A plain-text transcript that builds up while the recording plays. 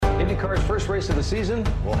IndyCar's first race of the season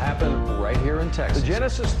will happen right here in Texas. The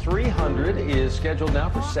Genesis 300 is scheduled now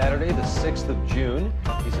for Saturday, the 6th of June.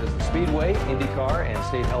 He says the Speedway, IndyCar, and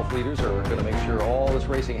state health leaders are going to make sure all this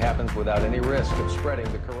racing happens without any risk of spreading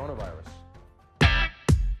the coronavirus.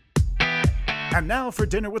 And now for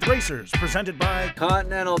Dinner with Racers, presented by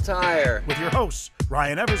Continental Tire. With your hosts,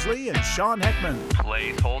 Ryan Eversley and Sean Heckman.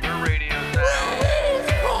 Placeholder radio sound.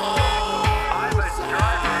 I'm a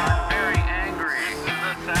driver. I'm very angry. This is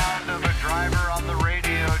the sound of a driver on the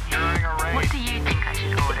radio during a race. What do you think I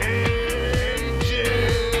should order?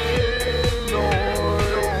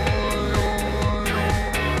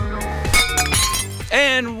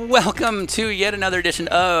 And welcome to yet another edition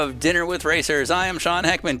of Dinner with Racers. I am Sean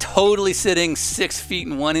Heckman. Totally sitting 6 feet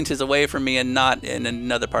and 1 inch away from me and not in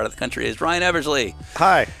another part of the country is Ryan Eversley.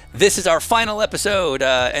 Hi. This is our final episode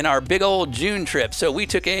in our big old June trip. So we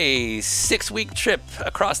took a 6-week trip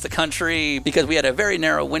across the country because we had a very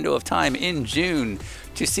narrow window of time in June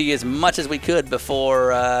to see as much as we could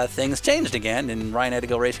before things changed again and Ryan had to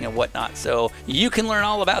go racing and whatnot. So you can learn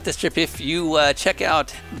all about this trip if you check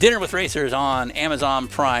out Dinner with Racers on Amazon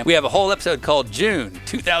Prime. We have a whole episode called June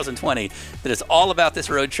 2020 that is all about this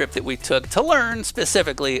road trip that we took to learn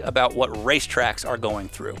specifically about what racetracks are going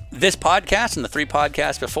through. This podcast and the 3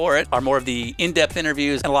 podcasts before it are more of the in-depth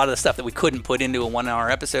interviews and a lot of the stuff that we couldn't put into a 1-hour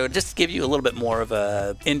episode, just to give you a little bit more of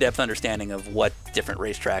a in-depth understanding of what different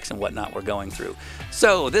racetracks and whatnot we're going through.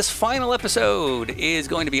 So this final episode is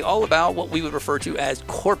going to be all about what we would refer to as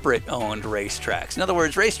corporate-owned racetracks. In other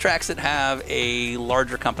words, racetracks that have a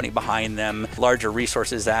larger company behind them, larger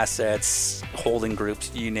resources, assets, holding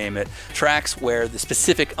groups, you name it. Tracks where the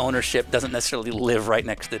specific ownership doesn't necessarily live right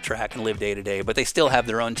next to the track and live day to day, but they still have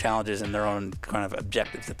their own challenges and their own kind of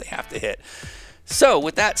objectives that they have to hit. So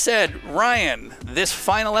with that said, Ryan, this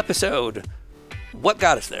final episode, what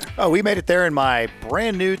got us there? Oh, we made it there in my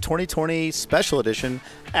brand new 2020 Special Edition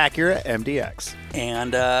Acura MDX.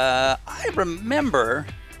 And I remember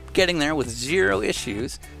getting there with 0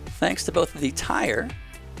 issues, thanks to both the tire,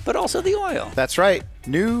 but also the oil. That's right.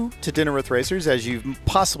 New to Dinner with Racers, as you've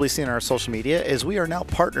possibly seen on our social media, is we are now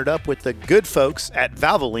partnered up with the good folks at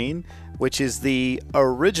Valvoline, which is the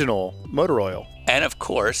original motor oil. And of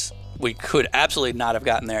course, we could absolutely not have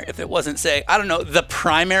gotten there if it wasn't, say, I don't know, the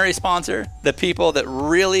primary sponsor, the people that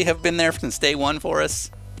really have been there since day one for us.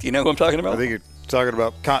 Do you know who I'm talking about? I think you're talking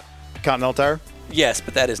about Continental Tire? Yes,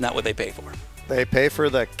 but that is not what they pay for. They pay for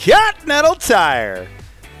the Continental Tire.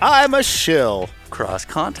 I'm a shill. Cross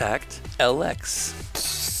Contact LX.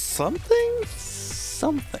 Something.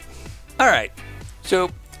 All right. So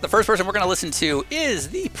the first person we're going to listen to is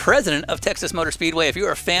the president of Texas Motor Speedway. If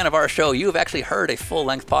you're a fan of our show, you have actually heard a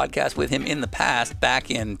full-length podcast with him in the past.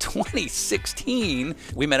 Back in 2016,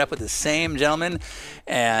 we met up with the same gentleman,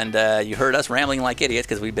 and you heard us rambling like idiots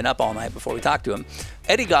because we've been up all night before we talked to him.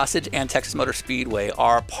 Eddie Gossage and Texas Motor Speedway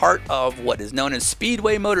are part of what is known as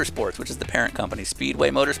Speedway Motorsports, which is the parent company. Speedway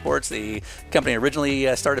Motorsports, the company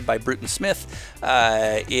originally started by Bruton Smith.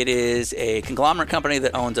 It is a conglomerate company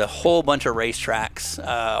that owns a whole bunch of racetracks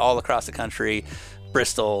all across the country.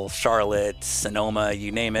 Bristol, Charlotte, Sonoma,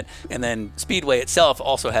 you name it. And then Speedway itself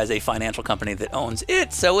also has a financial company that owns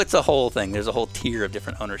it, so it's a whole thing. There's a whole tier of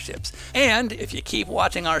different ownerships. And if you keep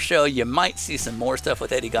watching our show, you might see some more stuff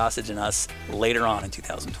with Eddie Gossage and us later on in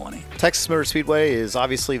 2020. Texas Motor Speedway is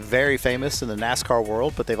obviously very famous in the NASCAR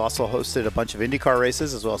world, but they've also hosted a bunch of IndyCar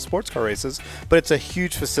races as well as sports car races. But it's a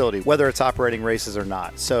huge facility, whether it's operating races or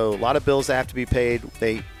not. So a lot of bills that have to be paid.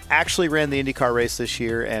 They actually ran the IndyCar race this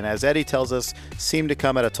year, and as Eddie tells us, seemed to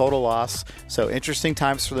come at a total loss. So interesting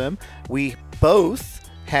times for them. We both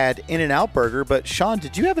had In-N-Out Burger, but Sean,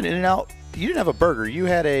 did you have an In-N-Out? You didn't have a burger. You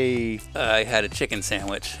had a... I had a chicken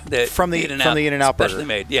sandwich. From the In-N-Out Burger. Specially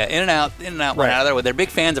made. Yeah, In-N-Out went out of there. They're big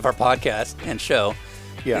fans of our podcast and show,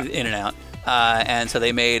 yeah. In-N-Out. And so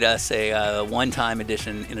they made us a one-time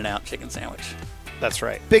edition In-N-Out chicken sandwich. That's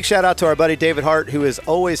right. Big shout out to our buddy David Hart, who has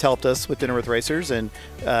always helped us with Dinner with Racers and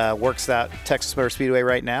works at Texas Motor Speedway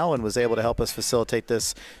right now and was able to help us facilitate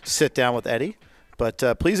this sit down with Eddie.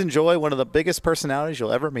 But please enjoy one of the biggest personalities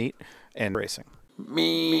you'll ever meet in racing.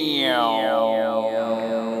 Meow.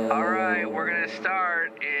 All right, we're going to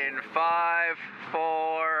start in 5,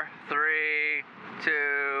 4, 3,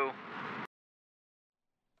 2.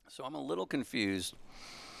 So I'm a little confused.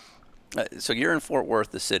 So you're in Fort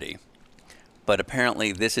Worth, the city. But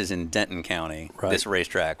apparently this is in Denton County, right. This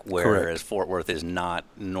racetrack, whereas Correct. Fort Worth is not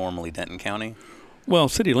normally Denton County. Well,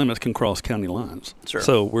 city limits can cross county lines. Sure.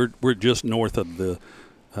 So we're just north of the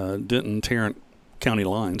Denton-Tarrant county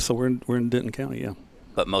line. So we're in Denton County, yeah.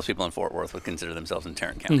 but most people in Fort Worth would consider themselves in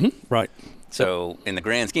Tarrant County. Right. So in the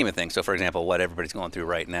grand scheme of things, so for example, what everybody's going through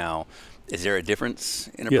right now, is there a difference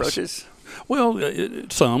in approaches? Well,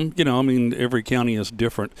 some. I mean, every county is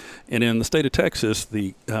different. And in the state of Texas,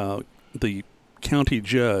 the county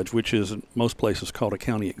judge, which is in most places called a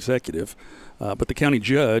county executive, but the county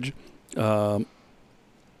judge,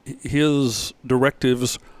 his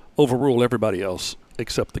directives overrule everybody else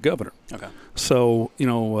except the governor. Okay. So,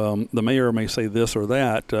 the mayor may say this or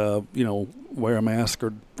that, wear a mask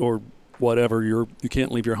or whatever, you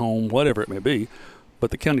can't leave your home, whatever it may be. But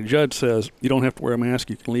the county judge says you don't have to wear a mask,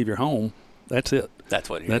 you can leave your home. That's it. That's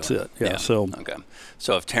what you're That's doing. it. Yeah. So okay.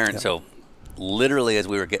 So if Tarrant, so literally as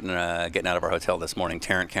we were getting out of our hotel this morning,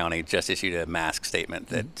 Tarrant County just issued a mask statement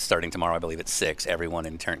that starting tomorrow, I believe at 6, everyone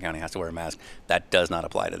in Tarrant County has to wear a mask. That does not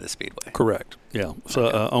apply to the Speedway. Correct. Yeah. So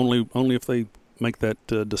only if they make that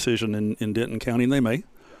decision in Denton County, and they may.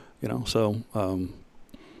 So.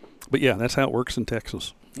 But yeah, that's how it works in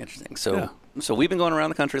Texas. Interesting. So we've been going around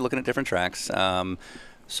the country looking at different tracks.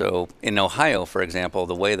 So in Ohio, for example,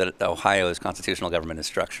 the way that Ohio's constitutional government is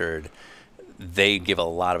structured, they give a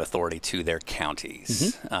lot of authority to their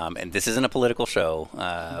counties. And this isn't a political show,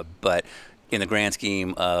 but in the grand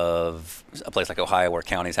scheme of a place like Ohio where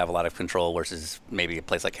counties have a lot of control versus maybe a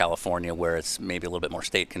place like California where it's maybe a little bit more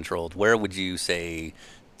state controlled, where would you say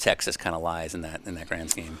Texas kind of lies in that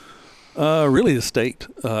grand scheme? Really, the state.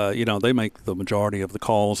 They make the majority of the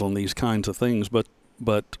calls on these kinds of things, but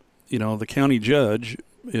the county judge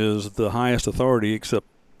is the highest authority except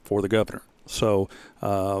for the governor. So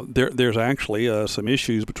there's actually some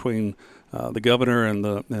issues between the governor and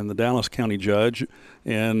the Dallas County judge,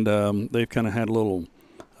 and they've kind of had a little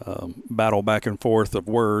battle back and forth of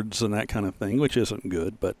words and that kind of thing, which isn't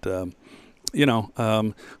good. But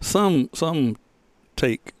some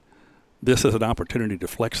take this is an opportunity to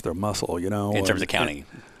flex their muscle, in terms of county.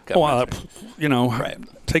 Right.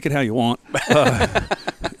 Take it how you want,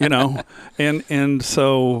 and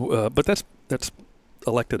so, but that's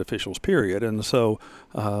elected officials, period. And so,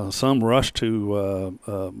 some rush to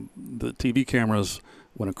the TV cameras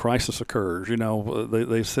when a crisis occurs.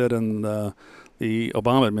 They said in the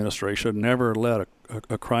Obama administration, never let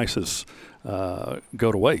a crisis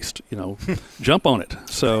go to waste. Jump on it.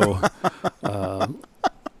 So.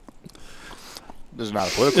 This is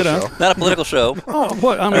not a political show. Not a political show. Oh,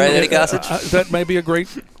 what? I mean, all right, Eddie Gossage? That may be a great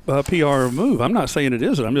PR move. I'm not saying it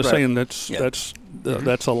isn't. I'm just saying that's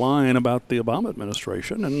a line about the Obama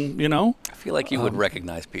administration, and I feel like you would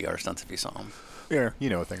recognize PR stunts if you saw them. Yeah,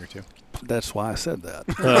 a thing or two. That's why I said that.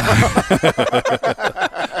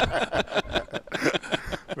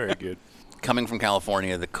 Very good. Coming from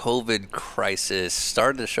California, the COVID crisis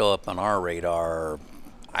started to show up on our radar.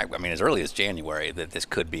 I mean, as early as January, that this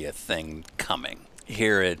could be a thing coming.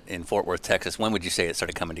 Here in Fort Worth, Texas, when would you say it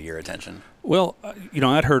started coming to your attention? Well,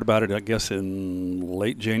 I'd heard about it, I guess, in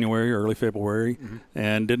late January, early February,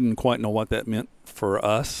 and didn't quite know what that meant for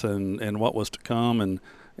us and what was to come, and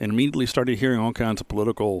immediately started hearing all kinds of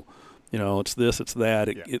political, it's this, it's that,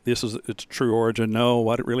 this is its true origin. No,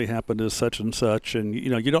 what it really happened is such and such, and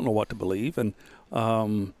you don't know what to believe, and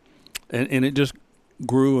it just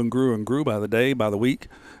grew and grew and grew by the day, by the week,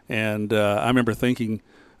 and I remember thinking.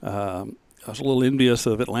 I was a little envious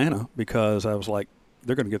of Atlanta because I was like,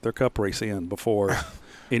 they're going to get their cup race in before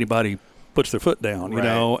anybody puts their foot down,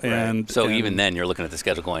 and so even then you're looking at the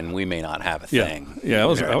schedule going, we may not have a thing. Yeah,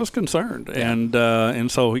 I was concerned,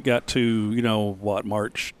 and so we got to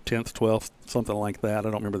March 10th, 12th, something like that. I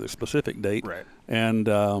don't remember the specific date, and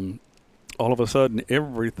all of a sudden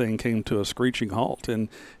everything came to a screeching halt, and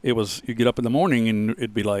it was you get up in the morning and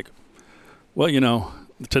it'd be like, well,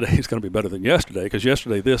 today's going to be better than yesterday because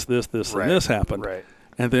yesterday this, and this happened. Right.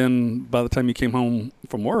 And then by the time you came home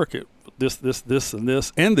from work, this, and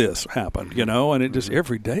this happened, and it just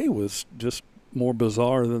every day was just more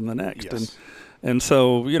bizarre than the next. Yes. And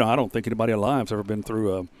so, I don't think anybody alive has ever been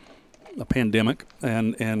through a pandemic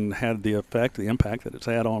and had the impact that it's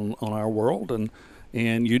had on our world.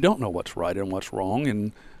 And you don't know what's right and what's wrong.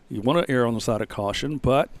 And you want to err on the side of caution,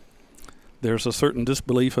 but there's a certain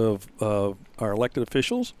disbelief of our elected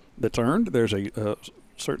officials that's earned. There's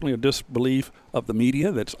certainly a disbelief of the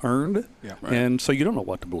media that's earned, and so you don't know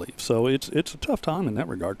what to believe. So it's a tough time in that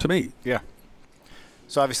regard to me. Yeah.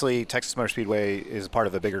 So obviously, Texas Motor Speedway is part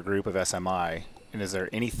of a bigger group of SMI. And is there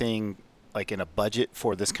anything like in a budget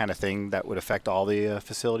for this kind of thing that would affect all the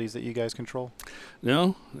facilities that you guys control?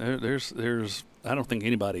 No, there's. I don't think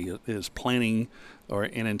anybody is planning or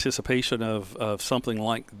in anticipation of something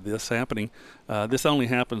like this happening. This only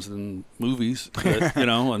happens in movies,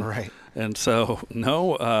 and Right. And so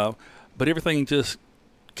no, but everything just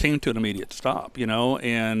came to an immediate stop,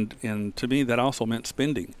 and to me that also meant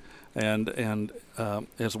spending, and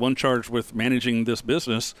as one charged with managing this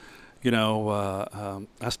business,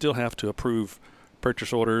 I still have to approve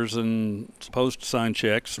purchase orders and supposed to sign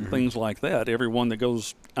checks and things like that. Every one that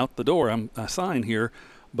goes out the door, I sign here,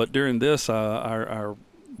 but during this, our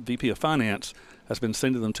VP of Finance has been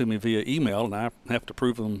sending them to me via email, and I have to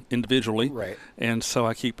approve them individually. Right. And so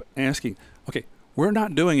I keep asking, okay, we're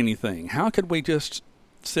not doing anything. How could we just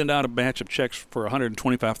send out a batch of checks for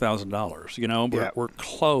 $125,000? We're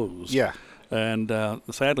closed. Yeah. And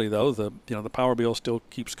sadly, though, the power bill still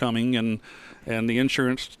keeps coming, and the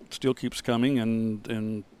insurance still keeps coming,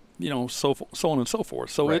 and so on and so forth.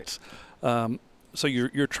 So right. it's so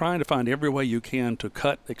you're trying to find every way you can to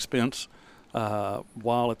cut expense,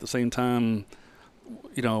 while at the same time,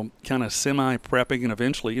 kind of semi-prepping, and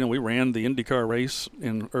eventually, we ran the IndyCar race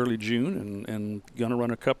in early June, and gonna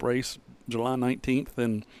run a Cup race July 19th.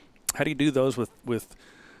 And how do you do those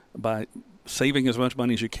by saving as much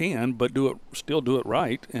money as you can, but still do it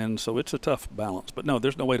right? And so it's a tough balance. But no,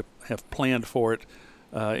 there's no way to have planned for it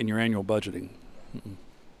in your annual budgeting. Mm-mm.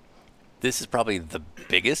 This is probably the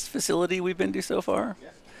biggest facility we've been to so far.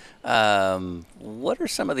 What are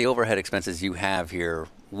some of the overhead expenses you have here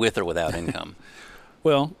with or without income?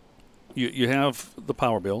 Well, you have the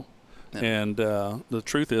power bill, Yep. and the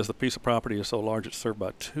truth is the piece of property is so large it's served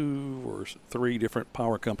by 2 or 3 different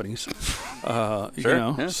power companies. Sure,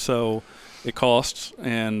 yeah. So it costs,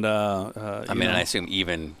 and and I assume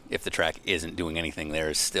even if the track isn't doing anything,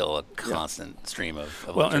 there's still a constant stream of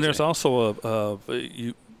well, and there's electricity. also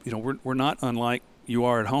we're not unlike you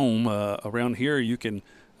are at home. Around here, you can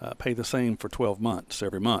pay the same for 12 months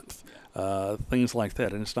every month. Things like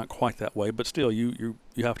that, and it's not quite that way, but still, you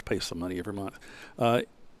have to pay some money every month.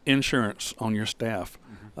 Insurance on your staff,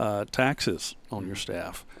 taxes on your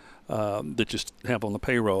staff that you have on the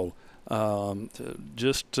payroll,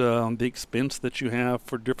 the expense that you have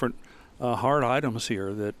for different hard items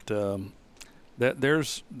here. That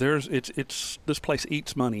there's this place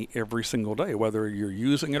eats money every single day, whether you're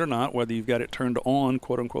using it or not, whether you've got it turned on,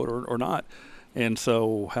 quote unquote, or not. And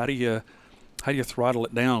so, how do you throttle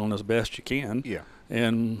it down as best you can? Yeah.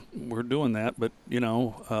 And we're doing that, but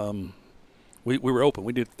we were open.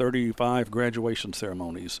 We did 35 graduation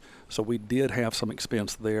ceremonies, so we did have some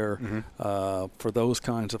expense there for those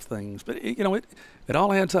kinds of things. But it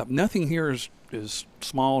all adds up. Nothing here is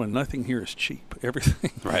small, and nothing here is cheap.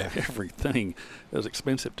 Everything everything is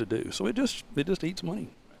expensive to do. So it just eats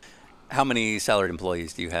money. How many salaried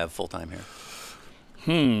employees do you have full time here?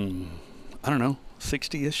 I don't know,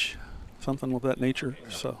 60-ish, something of that nature.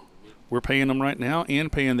 So we're paying them right now,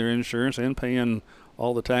 and paying their insurance, and paying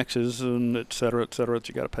all the taxes and et cetera that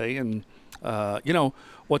you got to pay. And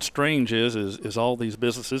what's strange is all these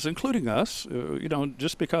businesses, including us,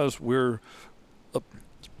 just because we're a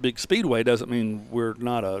big speedway doesn't mean we're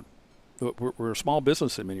a small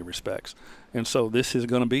business in many respects. And so this is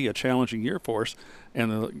going to be a challenging year for us. And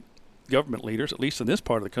the government leaders, at least in this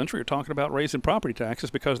part of the country, are talking about raising property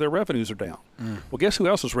taxes because their revenues are down. Well, guess who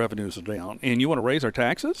else's revenues are down? And you want to raise our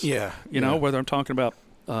taxes? Yeah. Whether I'm talking about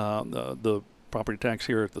the property tax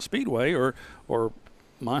here at the Speedway or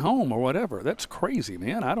my home or whatever. That's crazy,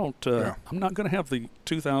 man. I don't. I'm not going to have the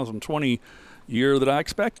 2020 year that I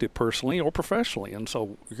expected personally or professionally. And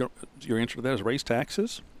so your answer to that is raise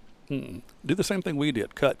taxes? Do the same thing we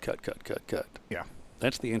did. Cut. Yeah.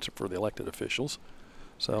 That's the answer for the elected officials.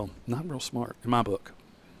 So not real smart in my book.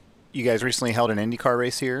 You guys recently held an IndyCar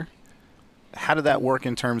race here. How did that work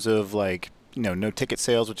in terms of no ticket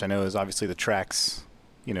sales, which I know is obviously the track's,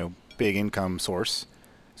 big income source.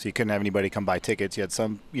 So you couldn't have anybody come buy tickets. You had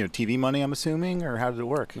some, TV money, I'm assuming, or how did it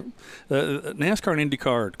work? NASCAR and IndyCar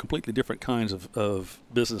are completely different kinds of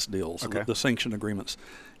business deals, the sanction agreements.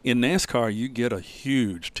 In NASCAR, you get a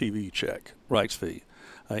huge TV check, rights fee.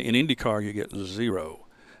 In IndyCar, you get 0.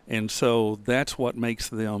 And so that's what makes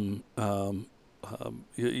them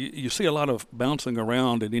you see a lot of bouncing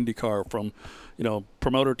around in IndyCar from,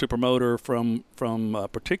 promoter to promoter, from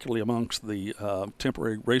particularly amongst the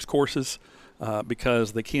temporary race courses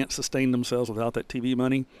because they can't sustain themselves without that TV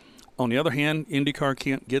money. On the other hand, IndyCar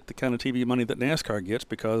can't get the kind of TV money that NASCAR gets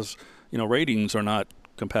because, ratings are not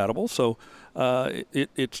compatible. So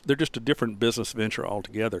they're just a different business venture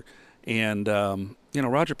altogether. And,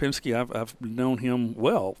 Roger Penske, I've known him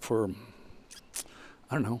well for,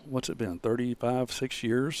 I don't know, what's it been, 6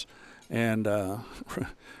 years? And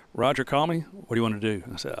Roger called me, what do you want to do?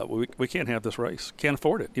 I said, we can't have this race. Can't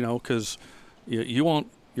afford it, because you want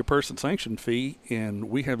your person sanction fee, and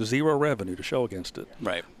we have 0 revenue to show against it.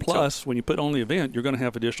 Right. Plus, when you put on the event, you're going to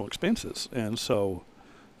have additional expenses. And so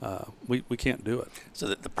We can't do it. So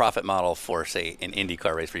the profit model for, say, an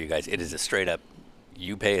IndyCar race for you guys, it is a straight up,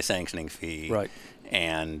 you pay a sanctioning fee, Right.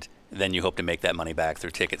 and then you hope to make that money back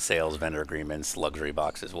through ticket sales, vendor agreements, luxury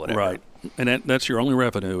boxes, whatever. Right, and that's your only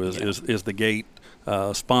revenue is the gate,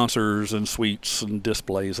 sponsors and suites and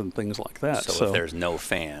displays and things like that. So if there's no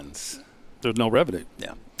fans, there's no revenue.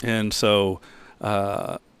 yeah. And so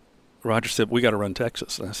Roger said, we got to run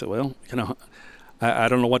Texas. And I said, well, I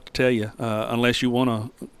don't know what to tell you unless you want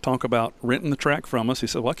to talk about renting the track from us. He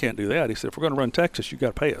said, well, I can't do that. He said, if we're going to run Texas, you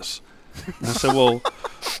got to pay us. And I said, well,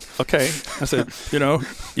 okay. I said,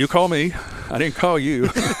 you call me. I didn't call you,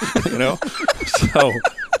 So,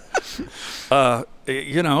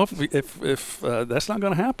 if that's not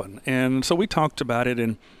going to happen. And so we talked about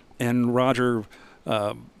it, and Roger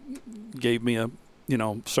gave me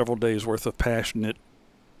several days worth of passionate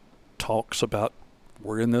talks about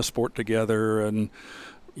we're in this sport together and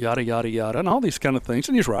yada, yada, yada, and all these kind of things.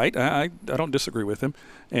 And he's right. I don't disagree with him.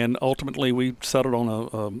 And ultimately we settled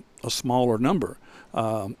on a smaller number.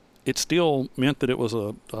 It still meant that it was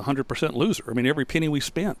a 100% loser. I mean, every penny we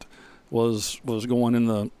spent was going in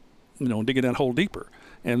the, digging that hole deeper.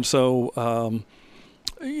 And so,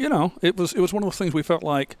 it was one of those things we felt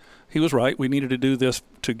like he was right. We needed to do this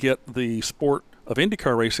to get the sport of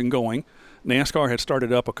IndyCar racing going. NASCAR had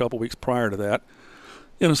started up a couple weeks prior to that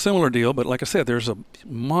in a similar deal, but like I said, there's a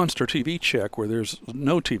monster TV check where there's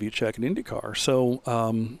no TV check in IndyCar. So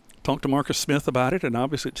talked to Marcus Smith about it, and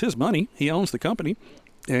obviously it's his money. He owns the company,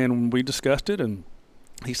 and we discussed it, and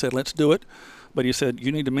he said, let's do it. But he said,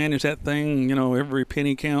 you need to manage that thing, every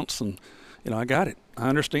penny counts, and, I got it. I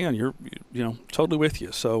understand. You're, totally with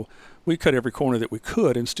you. So we cut every corner that we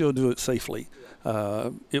could and still do it safely.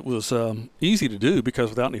 It was easy to do because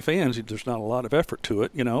without any fans, there's not a lot of effort to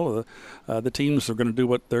it. The teams are going to do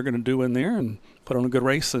what they're going to do in there and put on a good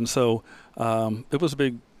race. And so it was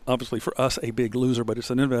obviously for us, a big loser, but it's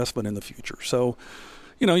an investment in the future. So,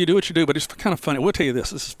 you do what you do, but it's kind of funny. We'll tell you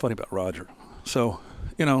this is funny about Roger. So,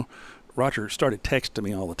 Roger started texting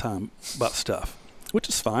me all the time about stuff, which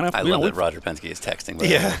is fine. I love that Roger Penske is texting. By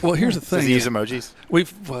Yeah. Well, here's the thing. Does he use emojis? Well,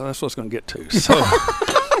 that's what I was going to get to. So,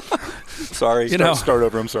 Sorry. Start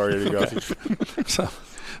over. I'm sorry. There you go.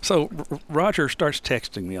 So Roger starts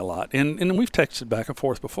texting me a lot, and we've texted back and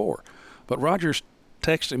forth before, but Roger's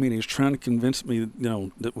texting me and he's trying to convince me,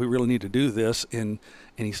 that we really need to do this, and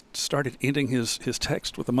he started ending his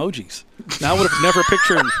text with emojis. Now I would have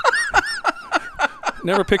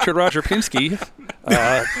never pictured Roger Penske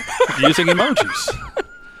using emojis,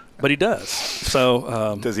 but he does.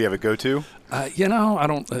 So Does he have a go-to? I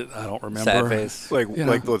don't remember. Sad face. Like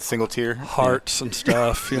with single tier Hearts and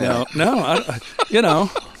stuff, Yeah. No,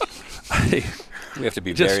 We have to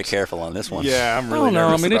be Just- very careful on this one. Yeah, I'm I really don't know.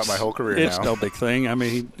 nervous I mean, about my whole career it's now. no big thing. I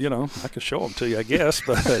mean, I could show them to you, I guess,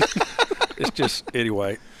 but it's just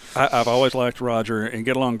anyway. I've always liked Roger and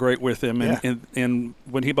get along great with him. And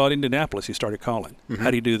when he bought Indianapolis, he started calling. Mm-hmm.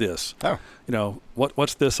 How do you do this? Oh.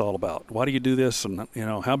 What's this all about? Why do you do this? And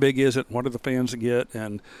how big is it? What do the fans get?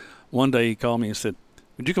 And one day he called me and said,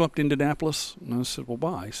 would you come up to Indianapolis? And I said, well,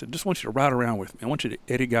 why? He said, just want you to ride around with me. I want you to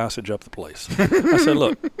Eddie Gossage up the place. I said,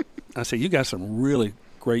 look, you got some really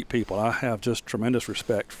great people. I have just tremendous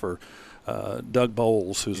respect for Doug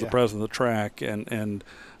Bowles, who's the president of the track, and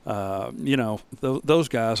those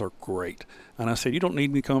guys are great. And I said, you don't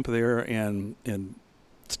need me to come up there and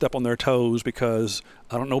step on their toes because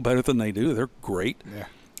I don't know better than they do. They're great. Yeah.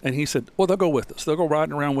 And he said, well, they'll go with us. They'll go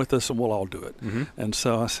riding around with us, and we'll all do it. Mm-hmm. And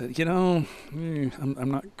so I said, I'm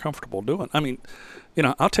not comfortable doing. I mean,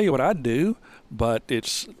 I'll tell you what I'd do, but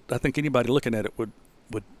I think anybody looking at it would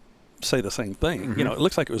say the same thing. Mm-hmm. It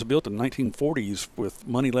looks like it was built in the 1940s with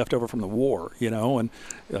money left over from the war, and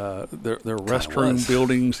their restroom was.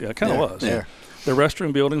 buildings. Yeah, it kind of was. Yeah. Their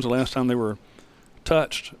restroom buildings, the last time they were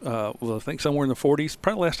touched was I think somewhere in the 40s.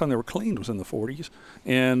 Probably last time they were cleaned was in the 40s.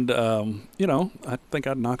 And, I think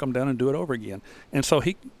I'd knock them down and do it over again. And so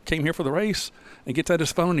he came here for the race and gets out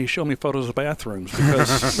his phone and he showed me photos of bathrooms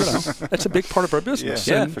because, that's a big part of our business.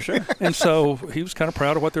 Yeah, and, for sure. And so he was kind of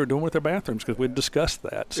proud of what they were doing with their bathrooms because we'd discussed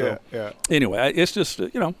that. So anyway, it's just,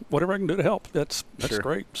 whatever I can do to help, that's Sure.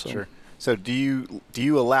 great. So. Sure. So do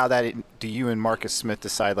you allow that? Do you and Marcus Smith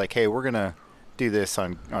decide like, hey, we're gonna do this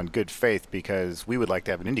on good faith because we would like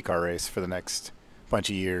to have an IndyCar race for the next bunch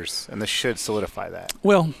of years, and this should solidify that?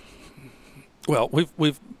 Well,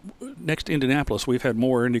 we've next to Indianapolis, we've had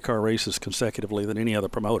more IndyCar races consecutively than any other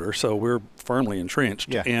promoter, so we're firmly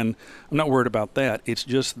entrenched. Yeah. And I'm not worried about that. It's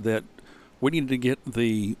just that we need to get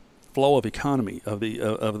the flow of economy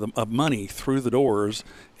of money through the doors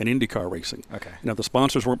in IndyCar racing. Okay. The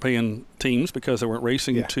sponsors weren't paying teams because they weren't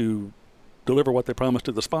racing Yeah. to deliver what they promised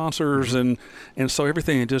to the sponsors, and so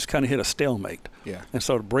everything had just kind of hit a stalemate. Yeah. And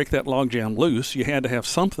so to break that logjam loose, you had to have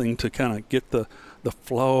something to kind of get the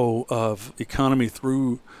flow of economy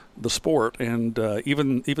through the sport. And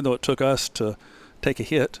even though it took us to take a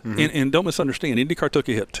hit, and don't misunderstand, IndyCar took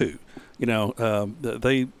a hit too. You know,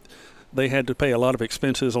 they had to pay a lot of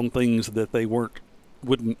expenses on things that they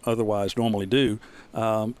wouldn't otherwise normally do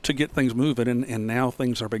to get things moving, and now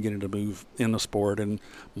things are beginning to move in the sport, and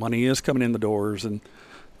money is coming in the doors, and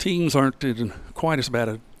teams aren't in quite as bad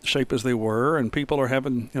a shape as they were, and people are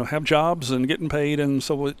having have jobs and getting paid, and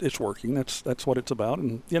so it's working. That's what it's about.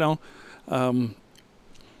 And AJ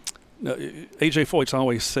Foyt's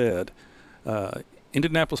always said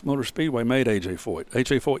Indianapolis Motor Speedway made A.J. Foyt.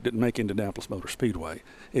 A.J. Foyt didn't make Indianapolis Motor Speedway.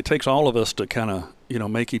 It takes all of us to kind of,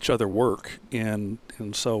 make each other work, and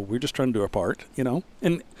so we're just trying to do our part,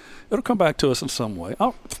 and it'll come back to us in some way.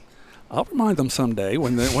 I'll remind them someday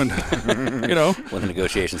when when the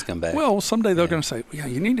negotiations come back. Well, someday they're going to say, yeah,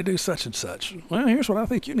 you need to do such and such. Well, here's what I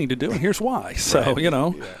think you need to do, and here's why. So,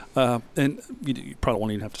 and you probably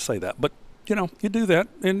won't even have to say that, but, you do that,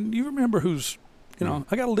 and you remember who's,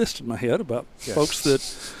 I got a list in my head about folks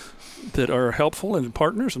that are helpful and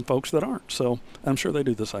partners and folks that aren't. So I'm sure they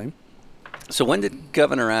do the same. So when did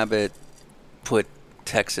Governor Abbott put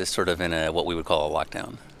Texas sort of in what we would call a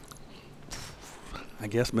lockdown? I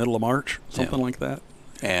guess middle of March, something like that.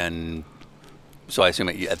 And so I assume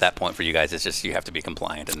at that point for you guys, it's just you have to be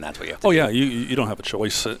compliant, and that's what you have to do. Oh, yeah, you don't have a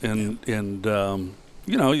choice. And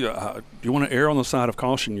you want to err on the side of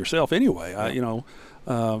caution yourself anyway.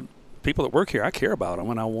 People that work here, I care about them,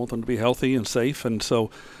 and I want them to be healthy and safe. And so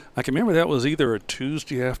I can remember that was either a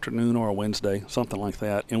Tuesday afternoon or a Wednesday, something like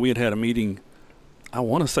that. And we had a meeting, I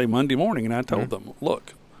want to say Monday morning, and I told them,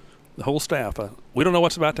 look, the whole staff, we don't know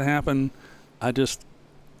what's about to happen. I just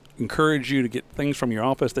encourage you to get things from your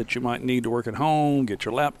office that you might need to work at home, get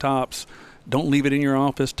your laptops. Don't leave it in your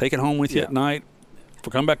office. Take it home with you at night. If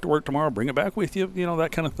we come back to work tomorrow, bring it back with you,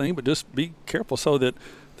 that kind of thing. But just be careful so that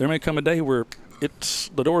there may come a day where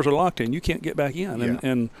the doors are locked and you can't get back in,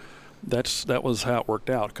 and that was how it worked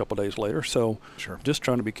out a couple of days later. So just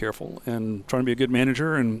trying to be careful and trying to be a good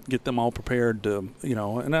manager and get them all prepared to,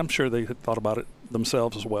 and I'm sure they had thought about it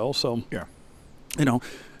themselves as well. So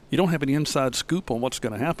you don't have any inside scoop on what's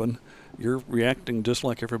going to happen. You're reacting just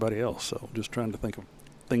like everybody else. So just trying to think of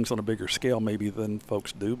things on a bigger scale maybe than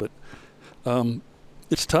folks do. But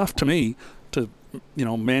it's tough to me to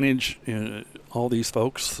manage all these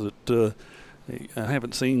folks that I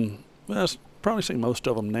haven't seen. Well, I've probably seen most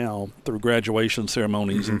of them now through graduation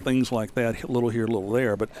ceremonies and things like that, a little here, a little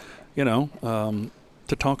there. But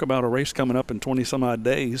to talk about a race coming up in 20 some odd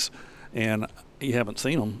days, and you haven't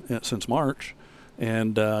seen them since March,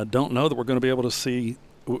 and don't know that we're going to be able to see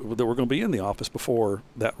that we're going to be in the office before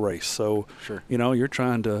that race. So you're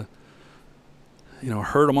trying to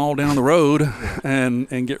herd them all down the road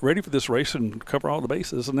and get ready for this race and cover all the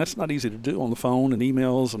bases. And that's not easy to do on the phone and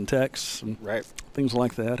emails and texts and things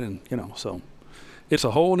like that. And, so it's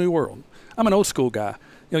a whole new world. I'm an old school guy.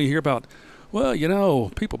 You hear about,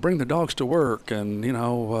 people bring their dogs to work and,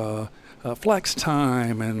 flex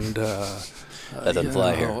time and, that doesn't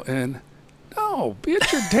fly here. And no, be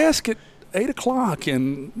at your desk at 8 o'clock,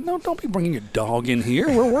 and no, don't be bringing your dog in here.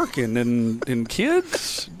 We're working, and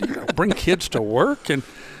kids, bring kids to work, and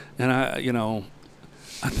I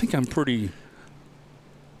think I'm pretty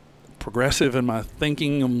progressive in my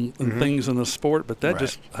thinking and things in the sport, but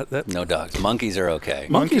that no dogs. Monkeys are okay.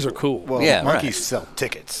 Monkeys are cool. Well, monkeys sell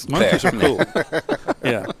tickets. Monkeys are cool.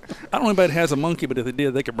 Yeah, I don't know anybody that has a monkey, but if they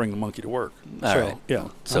did, they could bring the monkey to work. All right. Yeah.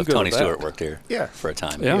 So Tony Stewart worked here. For a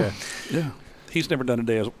time. Yeah. He's never done a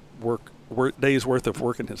day's worth of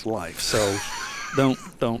work in his life. So don't.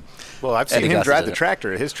 Well, I've seen him drive the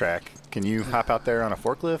tractor at his track. Can you hop out there on a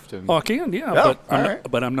forklift? And... Oh, I can,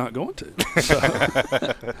 but I'm not going to.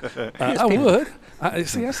 So, I would.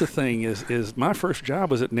 See, that's the thing is my first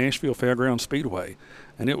job was at Nashville Fairgrounds Speedway,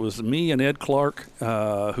 and it was me and Ed Clark,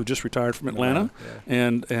 who just retired from Atlanta,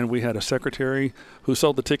 and we had a secretary who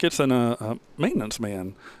sold the tickets and a maintenance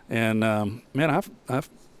man. And I've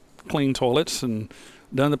cleaned toilets and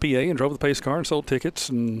done the PA and drove the pace car and sold tickets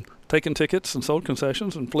and taken tickets and sold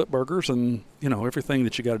concessions and flipped burgers and everything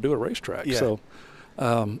that you got to do at a racetrack. So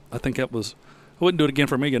I think that was, I wouldn't do it again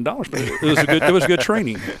for $1 million, but it was good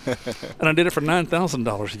training, and I did it for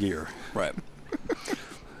 $9,000 a year. Right.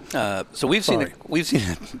 So we've seen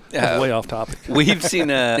way off topic. We've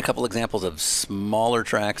seen a couple examples of smaller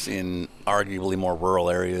tracks in arguably more rural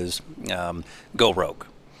areas go rogue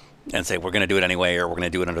and say we're going to do it anyway, or we're going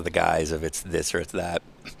to do it under the guise of it's this or it's that.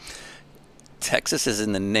 Texas is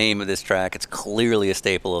in the name of this track. It's clearly a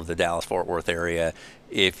staple of the Dallas-Fort Worth area.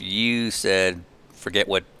 If you said, forget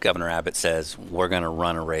what Governor Abbott says, we're going to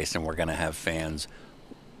run a race and we're going to have fans,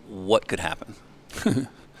 what could happen?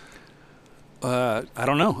 I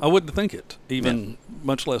don't know. I wouldn't think it,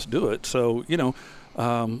 much less do it. So,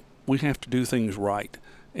 we have to do things right.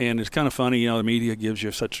 And it's kind of funny, the media gives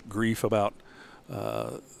you such grief about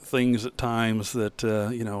things at times that,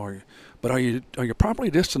 but are you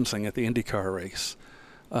properly distancing at the IndyCar race?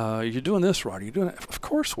 You're doing this right. Are you doing it? Of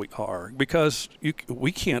course we are, because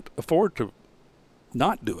we can't afford to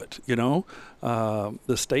not do it.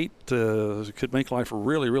 The state could make life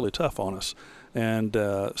really, really tough on us, and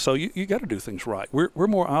so you got to do things right. We're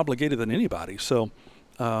more obligated than anybody. So,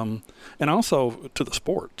 and also to the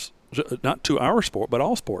sports, not to our sport, but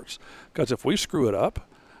all sports, because if we screw it up,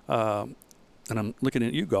 and I'm looking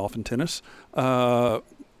at you, golf and tennis, how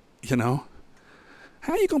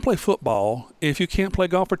are you going to play football if you can't play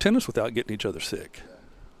golf or tennis without getting each other sick?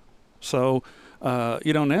 So,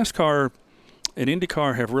 NASCAR and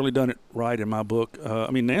IndyCar have really done it right in my book.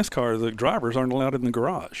 NASCAR, the drivers aren't allowed in the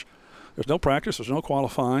garage. There's no practice. There's no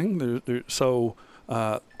qualifying. So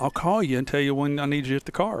I'll call you and tell you when I need you at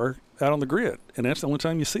the car out on the grid, and that's the only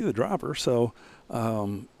time you see the driver. So,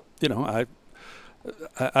 I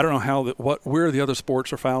don't know where the other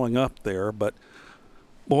sports are fouling up there, but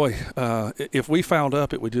boy, if we fouled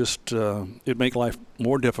up, it would just it'd make life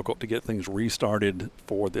more difficult to get things restarted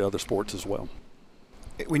for the other sports as well.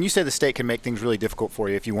 When you say the state can make things really difficult for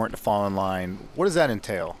you if you weren't to fall in line, what does that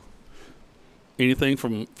entail? Anything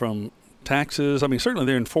from taxes. Certainly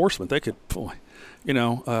their enforcement. They could,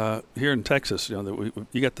 here in Texas,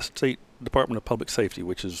 you got the State Department of Public Safety,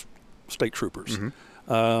 which is state troopers.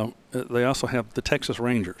 Mm-hmm. They also have the Texas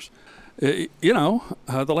Rangers. The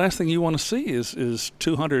last thing you want to see is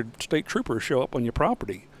 200 state troopers show up on your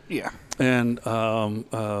property. Yeah. And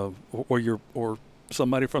or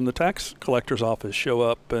somebody from the tax collector's office show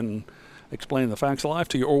up and explain the facts of life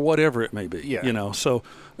to you, or whatever it may be. Yeah. So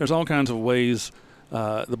there's all kinds of ways.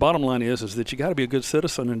 The bottom line is that you got to be a good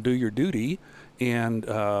citizen and do your duty. And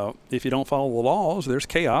if you don't follow the laws, there's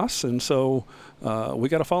chaos. And so we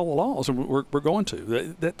got to follow the laws, and we're going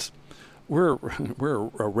to. We're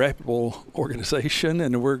a reputable organization,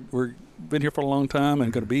 and we're been here for a long time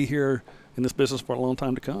and going to be here in this business for a long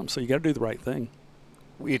time to come. So you got to do the right thing.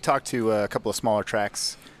 We talked to a couple of smaller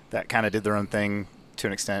tracks that kind of did their own thing to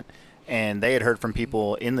an extent, and they had heard from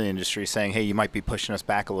people in the industry saying, hey, you might be pushing us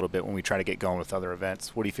back a little bit when we try to get going with other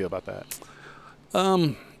events. What do you feel about that?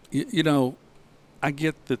 I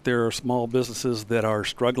get that there are small businesses that are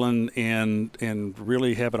struggling and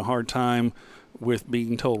really having a hard time with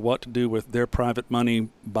being told what to do with their private money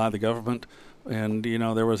by the government. And,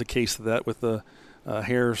 there was a case of that with the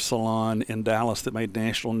hair salon in Dallas that made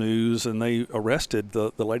national news, and they arrested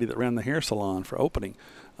the lady that ran the hair salon for opening,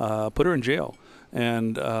 put her in jail.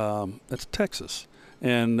 And that's Texas.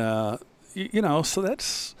 And, so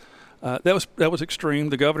that was extreme.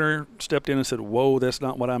 The governor stepped in and said, whoa, that's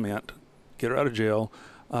not what I meant. Get her out of jail.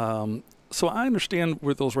 So I understand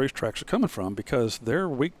where those racetracks are coming from, because they're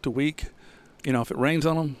week to week. If it rains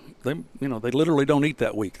on them, they literally don't eat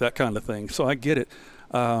that week, that kind of thing. So I get it.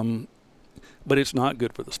 But it's not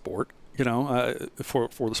good for the sport,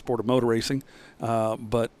 for the sport of motor racing.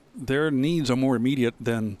 But their needs are more immediate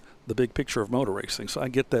than the big picture of motor racing. So I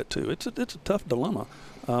get that too. It's a tough dilemma.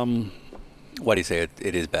 Why do you say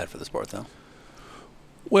it is bad for the sport, though?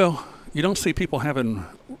 Well, you don't see people having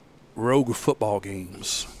rogue football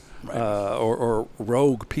games, right, or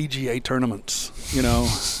rogue PGA tournaments,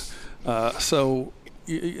 So,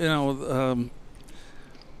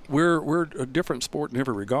 we're a different sport in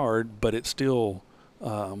every regard, but it's still,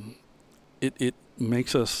 it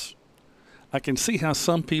makes us. I can see how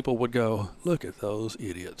some people would go, look at those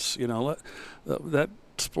idiots, that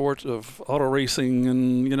sport of auto racing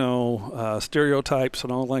and stereotypes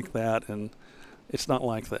and all like that, and it's not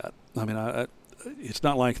like that. It's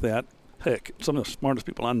not like that. Heck, some of the smartest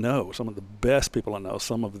people I know, some of the best people I know,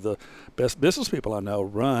 some of the best business people I know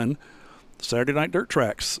run Saturday night dirt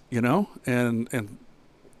tracks, and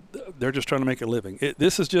they're just trying to make a living.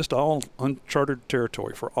 This is just all uncharted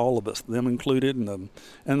territory for all of us, them included, and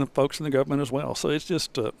the folks in the government as well. So it's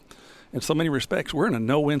just, in so many respects, we're in a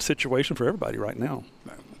no-win situation for everybody right now.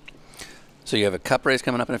 So you have a cup race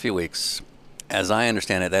coming up in a few weeks. As I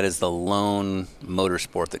understand it, that is the lone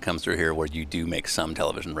motorsport that comes through here where you do make some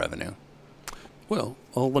television revenue. Well,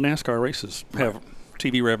 all the NASCAR races have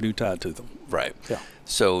TV revenue tied to them. Right. Yeah.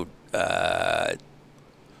 So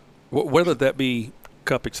whether that be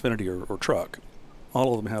Cup, Xfinity, or Truck,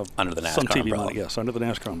 all of them have under the NASCAR some TV umbrella. money. Yes, under the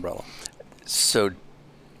NASCAR umbrella. So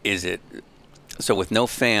is it So with no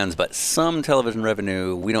fans, but some television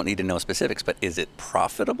revenue, we don't need to know specifics, but is it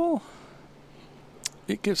profitable?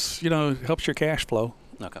 It gets, helps your cash flow.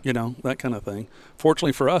 Okay. That kind of thing.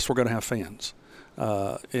 Fortunately for us, we're going to have fans.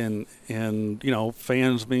 And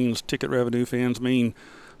fans means ticket revenue. Fans mean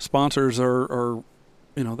sponsors are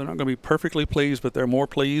they're not going to be perfectly pleased, but they're more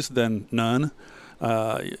pleased than none.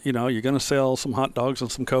 You're going to sell some hot dogs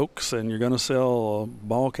and some Cokes, and you're going to sell a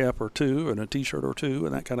ball cap or two and a T-shirt or two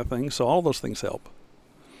and that kind of thing. So all those things help.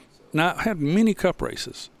 Now, I had many cup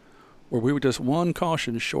races where we were just one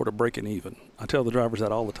caution short of breaking even. I tell the drivers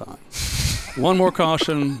that all the time. One more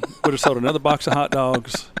caution would have sold another box of hot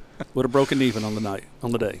dogs, would have broken even on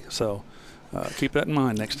the day. So keep that in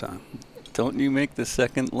mind next time. Don't you make the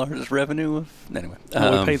second largest revenue? Anyway,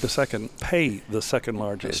 we pay the second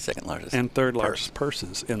largest, and third largest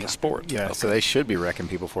purses in the sport. Yeah, okay. So they should be wrecking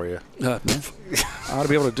people for you. I ought to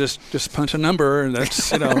be able to just punch a number, and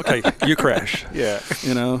that's okay. You crash. Yeah.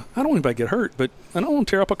 I don't want anybody to get hurt, but I don't want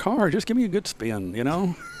to tear up a car. Just give me a good spin.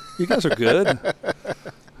 You guys are good.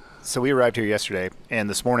 So we arrived here yesterday, and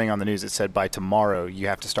this morning on the news it said by tomorrow you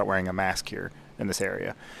have to start wearing a mask here in this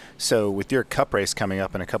area. So with your cup race coming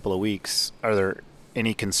up in a couple of weeks, are there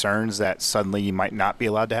any concerns that suddenly you might not be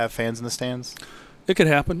allowed to have fans in the stands? It could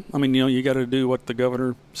happen. I mean, you got to do what the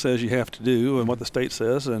governor says you have to do and what the state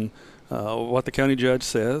says and what the county judge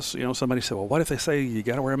says. Somebody said, well, what if they say you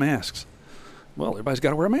got to wear masks? Well, everybody's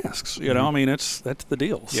got to wear masks. I mean, that's the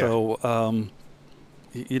deal. Yeah. So,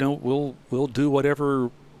 we'll do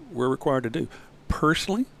whatever we're required to do.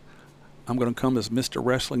 Personally, I'm going to come as Mr.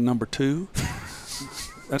 Wrestling number 2.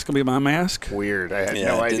 That's going to be my mask. Weird. I had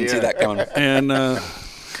no idea. Didn't see that coming. And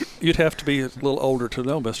you'd have to be a little older to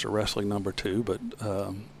know Mr. Wrestling number 2, but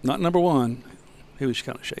not number 1. He was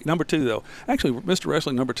kind of shaky. Number 2, though. Actually, Mr.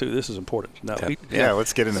 Wrestling number 2, this is important. No,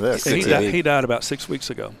 let's get into this. He died about 6 weeks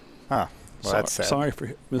ago. Huh. Well, that's sad. Sorry for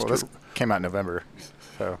Mr. Well, this came out in November.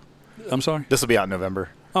 So. I'm sorry? This will be out in November.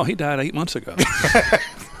 Oh, he died 8 months ago.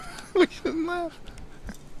 We shouldn't laugh.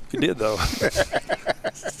 He did, though.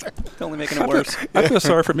 Only making it worse. I feel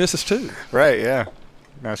sorry for Mrs. 2. Right, yeah.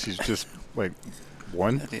 Now she's just,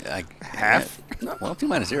 one? Half? Well, 2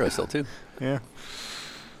 minus 0 is still 2. Yeah.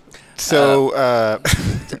 So,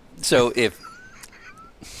 so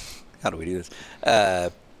how do we do this?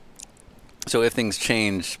 So if things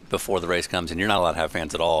change before the race comes and you're not allowed to have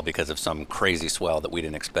fans at all because of some crazy swell that we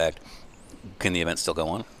didn't expect, can the event still go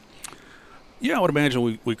on? Yeah, I would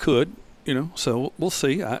imagine we could. So we'll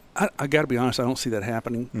see. I got to be honest, I don't see that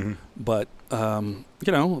happening. Mm-hmm. But,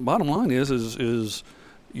 bottom line is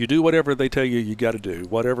you do whatever they tell you got to do.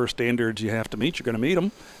 Whatever standards you have to meet, you're going to meet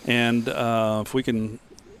them. And if we can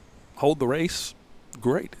hold the race,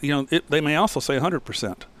 great. They may also say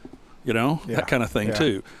 100%, that kind of thing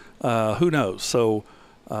too. Who knows? So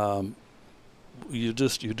you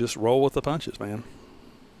just roll with the punches, man.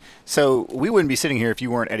 So we wouldn't be sitting here if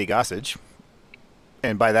you weren't Eddie Gossage.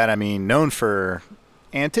 And by that I mean known for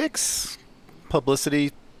antics,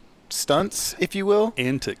 publicity stunts, if you will.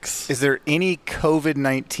 Antics. Is there any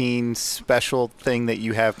COVID-19 special thing that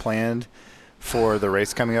you have planned for the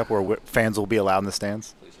race coming up where fans will be allowed in the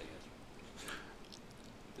stands?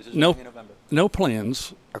 No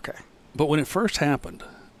plans. Okay. But when it first happened,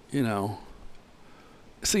 see,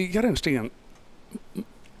 you got to understand,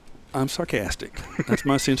 I'm sarcastic. That's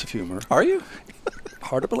my sense of humor. Are you?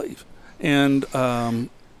 Hard to believe. And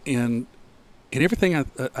everything I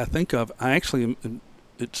think of, I actually I'm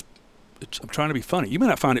trying to be funny. You may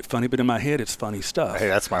not find it funny, but in my head, it's funny stuff. Hey,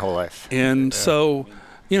 that's my whole life. And so,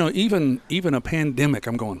 even a pandemic,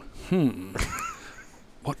 I'm going,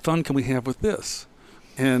 what fun can we have with this?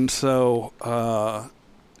 And so,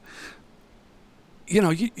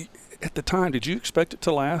 you, at the time, did you expect it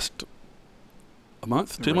to last a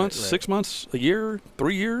month, 2 months, 6 months, a year,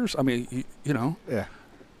 3 years? I mean, Yeah.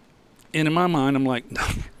 And in my mind, I'm like, no,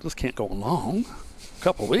 this can't go long. A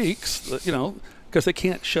couple of weeks, because they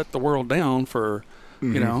can't shut the world down for,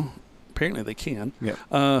 apparently they can.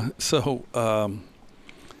 Yeah. So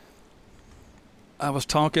I was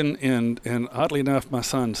talking, and oddly enough, my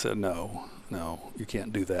son said, no, you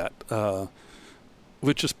can't do that.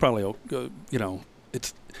 Which is probably,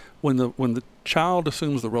 it's when the child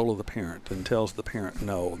assumes the role of the parent and tells the parent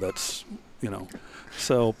no, that's,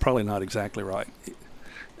 so probably not exactly right.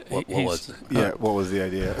 What was it? Yeah, what was the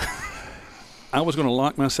idea? I was going to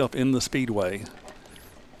lock myself in the Speedway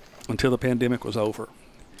until the pandemic was over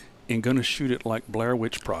and going to shoot it like Blair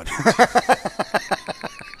Witch Project.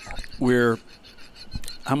 Where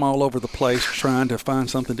I'm all over the place trying to find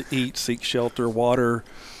something to eat, seek shelter, water,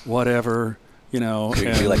 whatever, We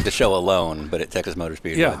like to show alone, but at Texas Motor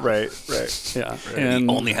Speedway. Yeah. Right. Yeah, He and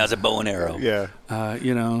only has a bow and arrow. Yeah.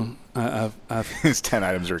 I've His 10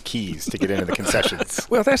 items are keys to get into the concessions.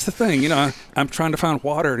 well, that's the thing. I'm trying to find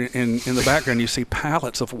water. In the background, you see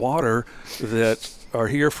pallets of water that are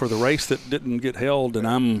here for the race that didn't get held, and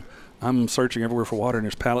I'm searching everywhere for water, and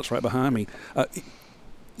there's pallets right behind me.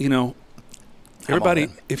 Everybody,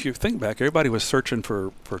 if you think back, everybody was searching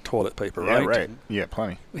for toilet paper, Yeah, right? right. Yeah,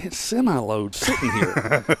 plenty. We had semi-loads sitting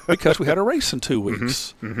here because we had a race in 2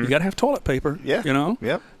 weeks. You got to have toilet paper, Yeah.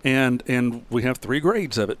 Yep. And we have 3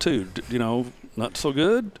 grades of it too. Not so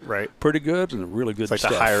good, Right. pretty good, and really good It's like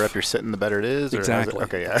stuff. the higher up you're sitting, the better it is? Or Exactly.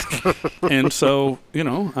 Okay, yeah. And so,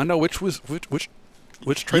 I know which trade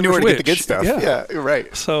You knew was where to get the good which. stuff. Yeah, you're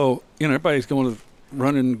right. So, everybody's going to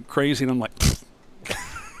running crazy, and I'm like,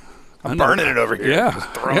 I'm burning it over here. Yeah. Just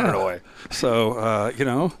throwing it away. So,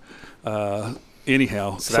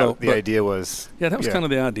 anyhow. So the idea was... Yeah, that was kind of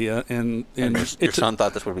the idea. And Your son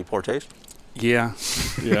thought this would be poor taste? Yeah.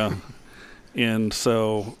 And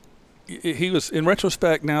so he was, in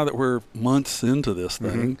retrospect, now that we're months into this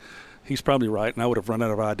thing, he's probably right, and I would have run out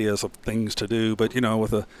of ideas of things to do. But,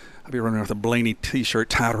 I'd be running with a Blaney T-shirt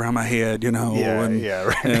tied around my head,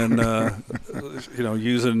 right. and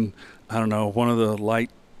using, I don't know, one of the light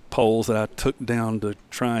poles that I took down to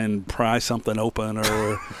try and pry something open,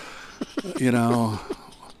 or,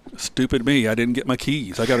 stupid me, I didn't get my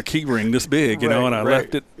keys. I got a key ring this big, and I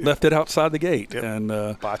left it outside the gate. Yep.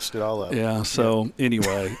 And botched it all up. yeah, so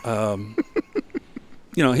anyway, don't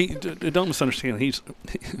misunderstand. He's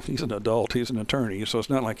an adult. He's an attorney, so it's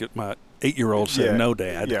not like my 8-year-old said no,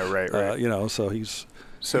 Dad. Yeah, right. So he's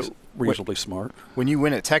reasonably smart. When you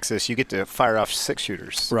win at Texas, you get to fire off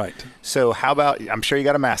 6-shooters. Right. So how about, I'm sure you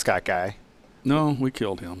got a mascot guy. No, we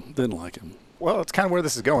killed him. Didn't like him. Well, it's kind of where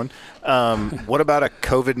this is going. What about a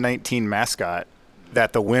COVID-19 mascot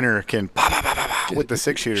that the winner can with the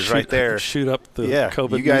 6-shooters right there? Shoot up the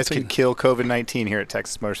COVID-19. You guys could kill COVID-19 here at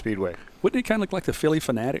Texas Motor Speedway. Wouldn't it kind of look like the Philly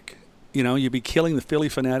Fanatic? You'd be killing the Philly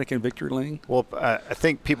Fanatic in Victory Lane. Well, I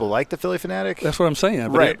think people like the Philly Fanatic. That's what I'm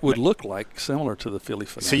saying. But Right. it would look like similar to the Philly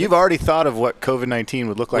Fanatic. So you've already thought of what COVID-19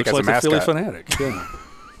 would look like Looks as like a mascot. the Philly Fanatic, yeah.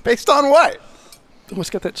 Based on what? It's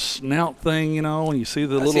got that snout thing, when you see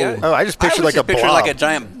the little... Oh, I just pictured like a picture blob. like a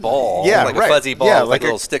giant ball, Yeah, like right. a fuzzy ball, Yeah, with like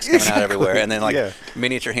little sticks coming out everywhere, and then Yeah.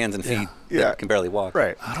 miniature hands and feet Yeah. that can barely walk.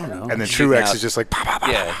 Right. I don't know. And then Shooting Truex out. is just like, pow, pow, pow.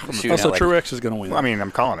 Yeah. shooting Also, out like- Truex is going to win. Well, I mean,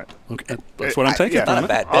 I'm calling it. Okay, that's what I'm taking Yeah. from Not a it.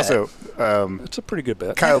 bad bet. Also, It's a pretty good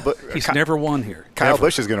bet. He's Kyle never won here. Kyle ever.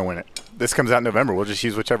 Busch is going to win it. This comes out in November. We'll just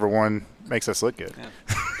use whichever one makes us look good.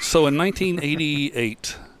 So in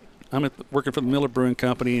 1988, I'm working for the Miller Brewing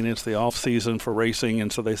Company, and it's the off season for racing. And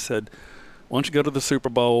so they said, why don't you go to the Super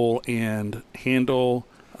Bowl and handle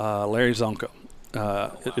Larry Zonka?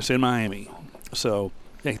 It's in Miami. So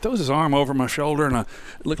he throws his arm over my shoulder, and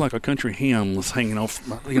it looked like a country ham was hanging off.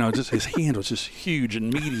 Just his hand was just huge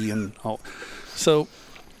and meaty and all. So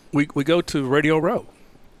we go to Radio Row,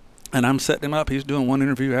 and I'm setting him up. He's doing one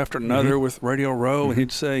interview after another with Radio Row, and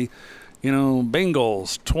he'd say,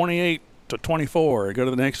 Bengals 28-24. He'd go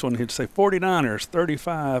to the next one. He'd say 49ers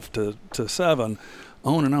 35-7,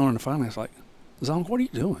 on and on. And finally, I was like, Zonk, what are you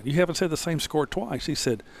doing? You haven't said the same score twice. He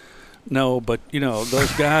said, no, but,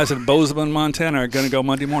 those guys in Bozeman, Montana are going to go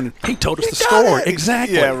Monday morning. He told us the score.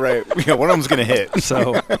 Exactly. Yeah, right. Yeah, one of them's going to hit.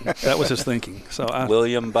 So that was his thinking. So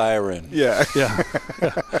William Byron. Yeah. Yeah.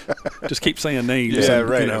 Just keep saying names. Yeah, and,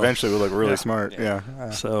 right. Eventually we'll look really smart.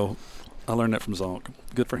 Yeah. So I learned that from Zonk.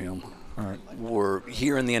 Good for him. All right. We're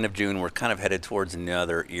here in the end of June. We're kind of headed towards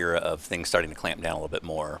another era of things starting to clamp down a little bit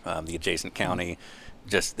more. The adjacent county,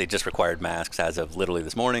 they just required masks as of literally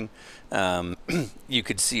this morning. You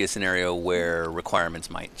could see a scenario where requirements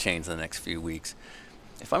might change in the next few weeks.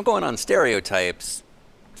 If I'm going on stereotypes,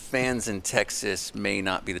 fans in Texas may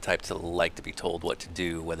not be the type to like to be told what to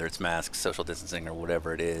do, whether it's masks, social distancing, or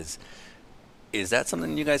whatever it is. Is that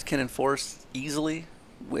something you guys can enforce easily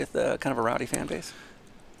with kind of a rowdy fan base?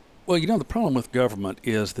 Well, the problem with government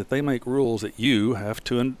is that they make rules that you have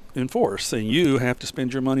to enforce, and you have to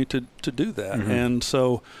spend your money to do that. And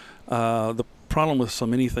so the problem with so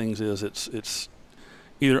many things is it's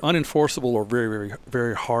either unenforceable or very, very,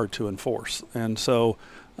 very hard to enforce. And so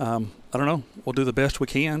I don't know. We'll do the best we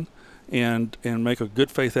can and make a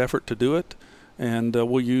good faith effort to do it. And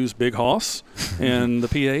we'll use Big Hoss and the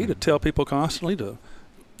PA to tell people constantly to,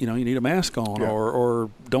 you need a mask on, or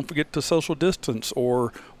don't forget to social distance,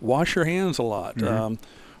 or wash your hands a lot.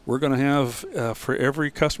 We're going to have, for every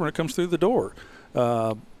customer that comes through the door,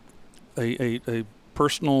 a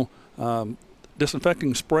personal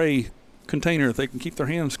disinfecting spray container, they can keep their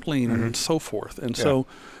hands clean and so forth. And so,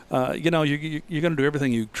 you're going to do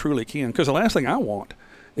everything you truly can. Because the last thing I want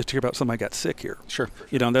is to hear about somebody got sick here. Sure.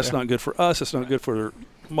 That's not good for us. It's not good for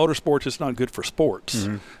motorsports. It's not good for sports.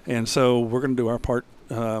 And so we're going to do our part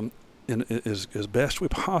as best we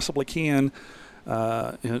possibly can,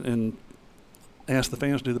 and ask the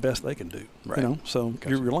fans to do the best they can do. Right. So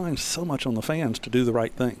you're relying so much on the fans to do the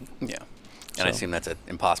right thing. Yeah. And I assume that's an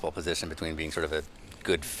impossible position between being sort of a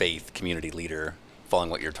good faith community leader, following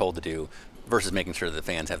what you're told to do, versus making sure that the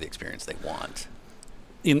fans have the experience they want.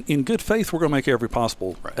 In good faith, we're going to make every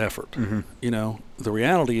possible effort. The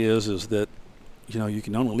reality is that you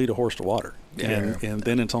can only lead a horse to water, and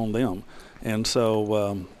then it's on them. And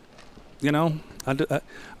so I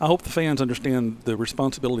hope the fans understand the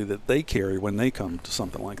responsibility that they carry when they come to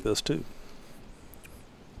something like this too.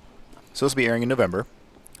 So this will be airing in November.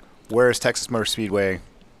 Where is Texas Motor Speedway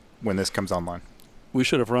when this comes online? We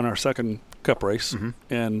should have run our second Cup race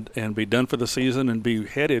and be done for the season and be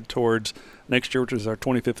headed towards next year, which is our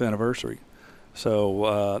 25th anniversary.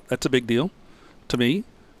 So that's a big deal to me.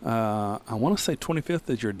 I want to say 25th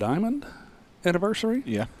is your diamond anniversary.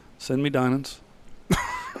 Yeah. Send me diamonds.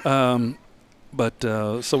 So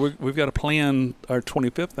we've got to plan our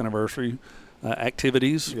 25th anniversary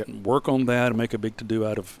activities, work on that, and make a big to-do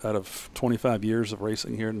out of 25 years of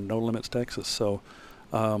racing here in No Limits, Texas. So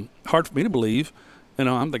hard for me to believe.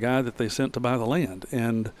 I'm the guy that they sent to buy the land,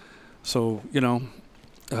 and so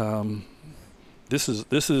this is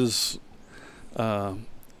there's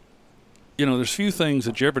few things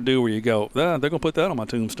that you ever do where you go, they're going to put that on my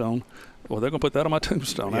tombstone. Well, they're going to put that on my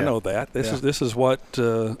tombstone. I know that. This is what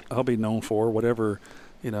I'll be known for. Whatever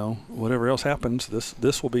else happens,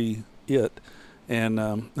 this will be it, and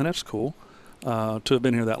that's cool to have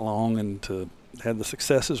been here that long and to had the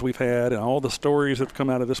successes we've had and all the stories that have come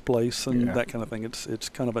out of this place and that kind of thing. It's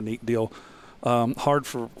kind of a neat deal. Hard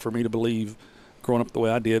for me to believe, growing up the way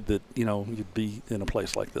I did, that you'd be in a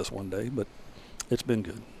place like this one day, but it's been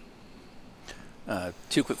good.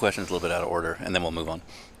 Two quick questions, a little bit out of order, and then we'll move on.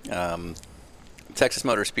 Texas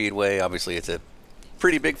Motor Speedway, obviously it's a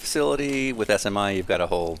pretty big facility. With SMI, you've got a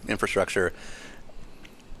whole infrastructure.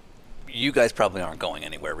 You guys probably aren't going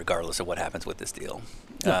anywhere regardless of what happens with this deal.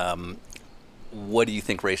 Yeah. What do you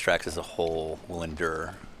think racetracks as a whole will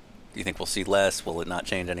endure? Do you think we'll see less? Will it not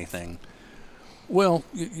change anything? Well,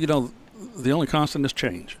 the only constant is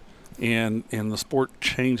change, and the sport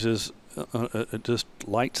changes at just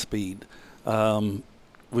light speed,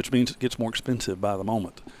 which means it gets more expensive by the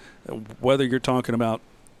moment. Whether you're talking about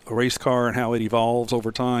a race car and how it evolves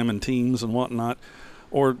over time and teams and whatnot,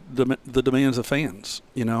 or the demands of fans.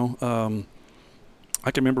 I can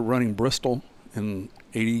remember running Bristol in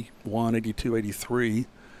 81, 82, 83,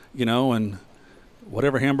 and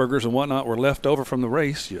whatever hamburgers and whatnot were left over from the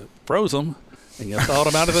race, you froze them and you thawed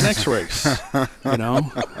them out of the next race.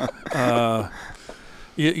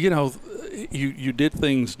 You did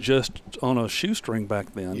things just on a shoestring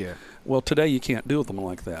back then. Yeah. Well, today you can't do them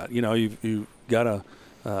like that. You've got to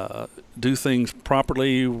do things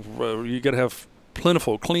properly. You got to have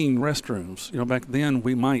plentiful, clean restrooms. Back then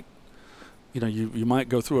we might, you might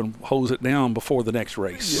go through and hose it down before the next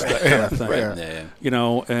race. That kind of thing. Right.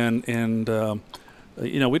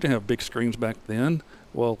 We didn't have big screens back then.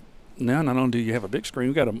 Well, now not only do you have a big screen,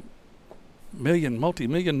 we got a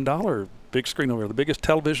multi-million-dollar big screen over there, the biggest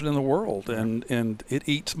television in the world, and it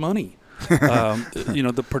eats money.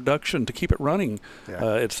 The production to keep it running,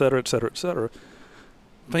 et cetera, et cetera, et cetera.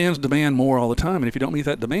 Fans demand more all the time, and if you don't meet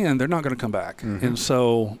that demand, they're not going to come back. And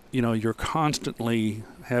so, you're constantly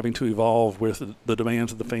having to evolve with the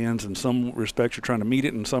demands of the fans. In some respects, you're trying to meet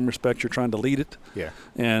it. In some respects, you're trying to lead it. Yeah.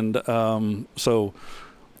 And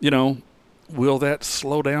will that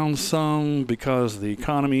slow down some because the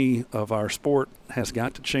economy of our sport has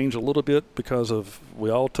got to change a little bit because of we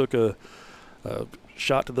all took a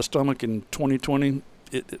shot to the stomach in 2020?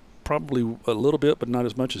 It probably a little bit, but not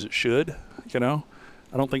as much as it should.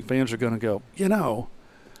 I don't think fans are going to go,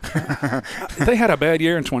 they had a bad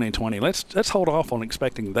year in 2020. Let's hold off on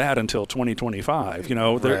expecting that until 2025.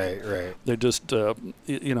 They're just, and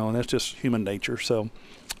that's just human nature. So,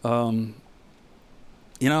 we'll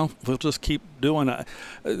just keep doing.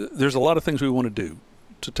 There's a lot of things we want to do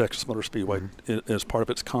to Texas Motor Speedway as part of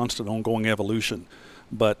its constant ongoing evolution,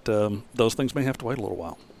 but those things may have to wait a little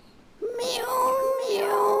while.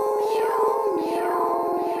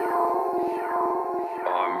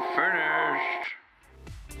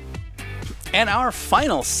 And our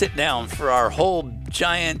final sit down for our whole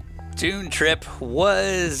giant June trip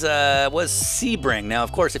was Sebring. Now,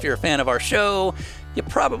 of course, if you're a fan of our show, You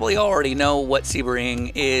probably already know what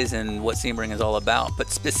Sebring is and what Sebring is all about, but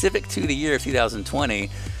specific to the year of 2020,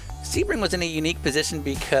 Sebring was in a unique position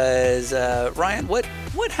because, Ryan, what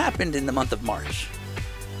happened in the month of March?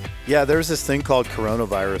 Yeah, there was this thing called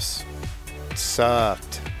coronavirus. It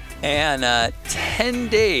sucked. And 10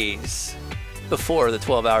 days before the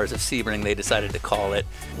 12 hours of Sebring, they decided to call it,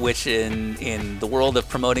 which in the world of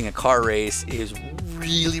promoting a car race is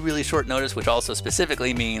really, really short notice, which also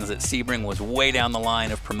specifically means that Sebring was way down the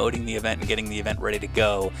line of promoting the event and getting the event ready to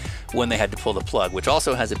go when they had to pull the plug, which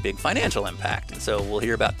also has a big financial impact. And so we'll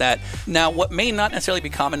hear about that. Now, what may not necessarily be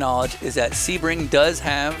common knowledge is that Sebring does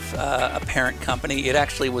have a parent company. It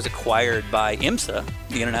actually was acquired by IMSA,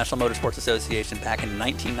 the International Motorsports Association, back in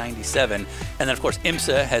 1997. And then, of course,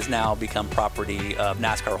 IMSA has now become property of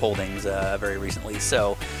NASCAR Holdings very recently.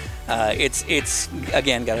 So it's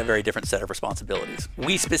again got a very different set of responsibilities.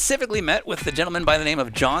 We specifically met with the gentleman by the name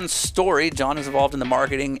of John Story. John is involved in the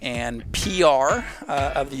marketing and PR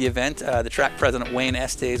of the event. The track president, Wayne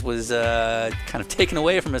Estes, was kind of taken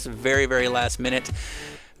away from us very, very last minute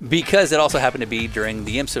because it also happened to be during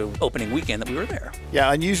the IMSA opening weekend that we were there.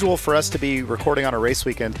 Yeah, unusual for us to be recording on a race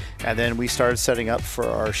weekend, and then we started setting up for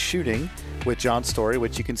our shooting with John Story,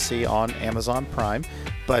 which you can see on Amazon Prime.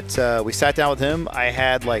 But we sat down with him. I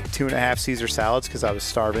had like 2.5 Caesar salads because I was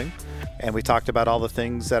starving. And we talked about all the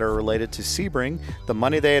things that are related to Sebring, the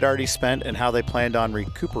money they had already spent, and how they planned on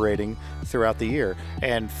recuperating throughout the year.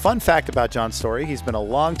 And fun fact about John Story, he's been a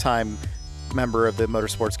long-time member of the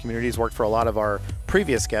motorsports community. He's worked for a lot of our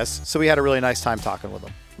previous guests, so we had a really nice time talking with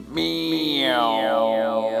him.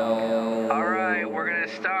 All right, we're going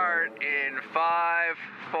to start in 5,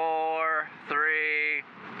 4, 3,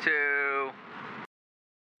 2.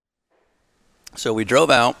 So we drove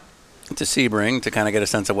out to Sebring to kind of get a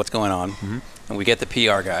sense of what's going on, and we get the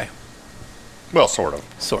PR guy. Well, sort of.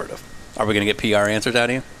 Sort of. Are we going to get PR answers out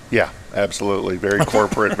of you? Yeah, absolutely. Very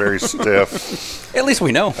corporate, very stiff. At least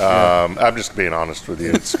we know. I'm just being honest with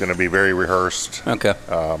you. It's going to be very rehearsed. Okay.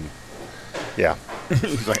 Yeah.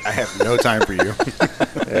 He's like, I have no time for you.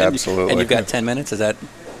 Yeah, absolutely. And you've got 10 minutes? Is that...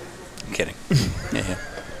 I'm kidding. Yeah.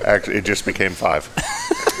 Actually, it just became 5.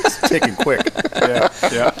 It's taking quick.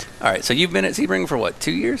 Yeah. All right, so you've been at Sebring for what,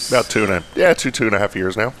 2 years? About 2.5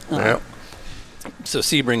 years now. Yeah. So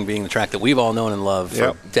Sebring being the track that we've all known and loved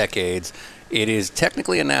for decades, it is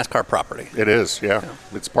technically a NASCAR property. It is, yeah.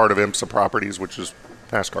 It's part of IMSA Properties, which is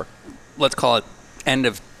NASCAR. Let's call it end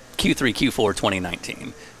of Q3, Q4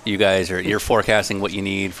 2019. You guys you're forecasting what you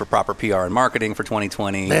need for proper PR and marketing for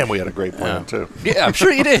 2020. Man, we had a great plan, too. Yeah, I'm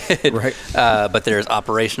sure you did. Right. But there's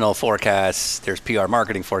operational forecasts, there's PR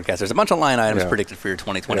marketing forecasts, there's a bunch of line items predicted for your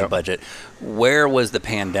 2020 budget. Where was the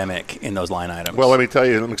pandemic in those line items? Well, let me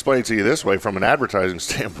explain it to you this way. From an advertising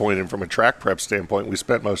standpoint and from a track prep standpoint, we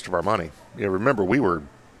spent most of our money. Remember, we were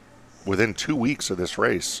within 2 weeks of this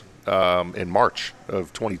race in March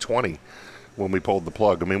of 2020. When we pulled the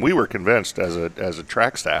plug, I mean, we were convinced as a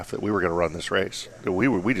track staff that we were going to run this race.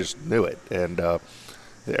 We just knew it, and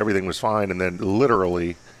everything was fine. And then,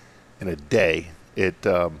 literally, in a day, it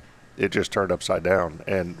just turned upside down.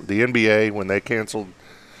 And the NBA, when they canceled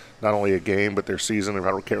not only a game but their season,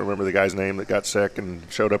 I can't remember the guy's name that got sick and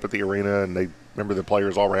showed up at the arena, and the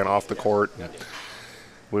players all ran off the court. And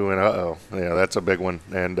we went, that's a big one.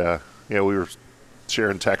 And we were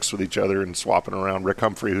sharing texts with each other and swapping around. Rick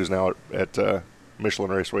Humphrey, who's now at Michelin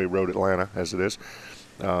Raceway Road Atlanta, as it is,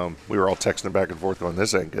 we were all texting back and forth going,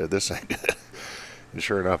 this ain't good. And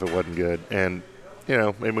sure enough, it wasn't good. And,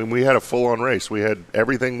 we had a full-on race. We had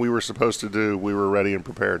everything we were supposed to do. We were ready and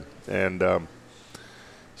prepared. And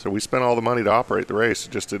so we spent all the money to operate the race.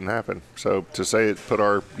 It just didn't happen. So to say it put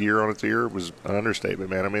our year on its ear was an understatement,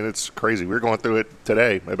 man. I mean, it's crazy. We're going through it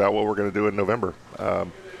today about what we're going to do in November.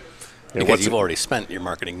 Because you've already spent your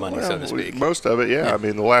marketing money, so to speak. Most of it, yeah. I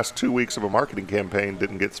mean, the last 2 weeks of a marketing campaign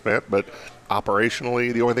didn't get spent, but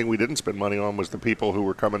operationally, the only thing we didn't spend money on was the people who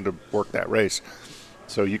were coming to work that race.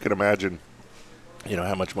 So you can imagine,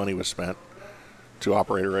 how much money was spent to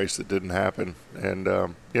operate a race that didn't happen. And,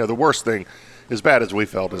 the worst thing, as bad as we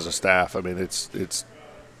felt as a staff, I mean, it's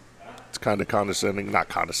kind of condescending, not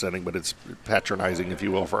condescending, but it's patronizing, if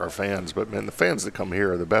you will, for our fans. But, man, the fans that come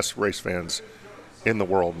here are the best race fans in the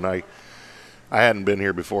world. And I hadn't been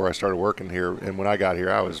here before I started working here, and when I got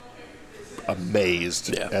here, I was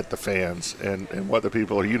amazed at the fans and what the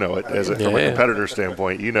people, from a competitor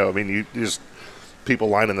standpoint, I mean, you just people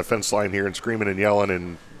lining the fence line here and screaming and yelling,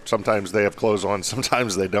 and sometimes they have clothes on,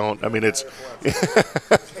 sometimes they don't. I mean, it's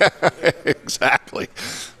exactly.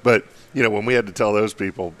 But when we had to tell those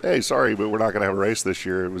people, hey, sorry, but we're not going to have a race this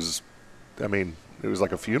year, it was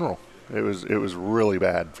like a funeral. It was really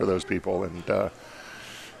bad for those people, and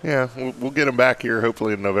Yeah, we'll get them back here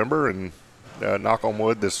hopefully in November, and knock on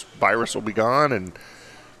wood, this virus will be gone, and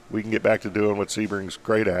we can get back to doing what Sebring's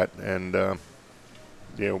great at. And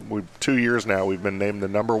 2 years now we've been named the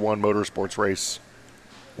 #1 motorsports race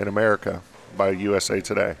in America by USA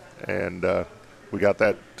Today, and we got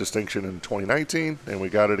that distinction in 2019, and we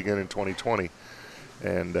got it again in 2020,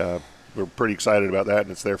 and we're pretty excited about that,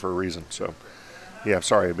 and it's there for a reason. So. Yeah, I'm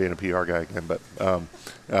sorry I'm being a PR guy again, but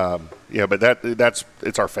but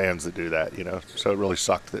it's our fans that do that, So it really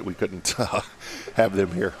sucked that we couldn't have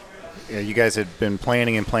them here. Yeah, you guys had been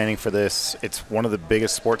planning for this. It's one of the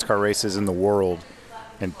biggest sports car races in the world,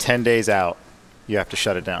 and 10 days out, you have to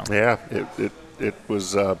shut it down. Yeah, it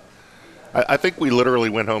was. I think we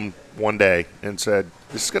literally went home one day and said,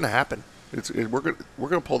 "This is going to happen. We're going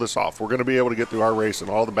to pull this off. We're going to be able to get through our race, and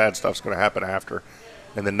all the bad stuff's going to happen after."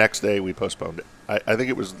 And the next day we postponed it. I think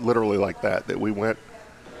it was literally like that we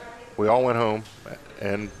all went home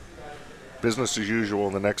and business as usual,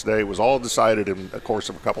 and the next day it was all decided in a course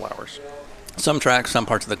of a couple hours. Some tracks, some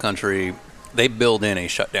parts of the country, they build in a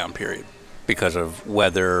shutdown period because of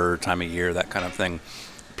weather, time of year, that kind of thing.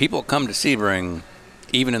 People come to Sebring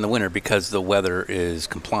even in the winter because the weather is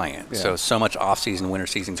compliant. Yeah. So much off-season, winter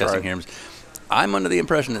season testing here. I'm under the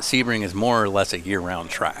impression that Sebring is more or less a year-round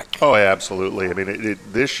track. Oh, yeah, absolutely. I mean,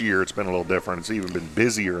 this year it's been a little different. It's even been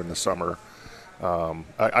busier in the summer.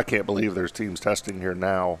 I can't believe there's teams testing here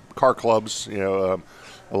now. Car clubs, a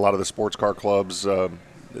lot of the sports car clubs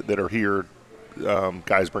that are here,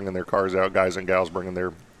 guys bringing their cars out, guys and gals bringing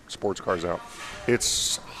their sports cars out.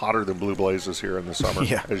 It's hotter than blue blazes here in the summer,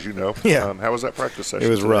 as you know. Yeah. How was that practice session? It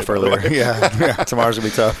was rough earlier. Yeah. Tomorrow's going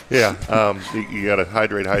to be tough. Yeah. You got to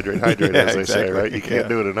hydrate, as they say, right? You can't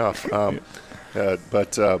do it enough.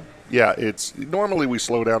 It's normally we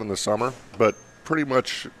slow down in the summer, but pretty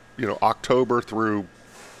much, October through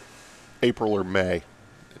April or May,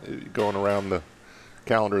 going around the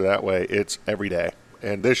calendar that way, it's every day.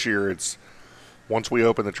 And this year it's once we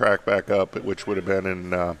open the track back up, which would have been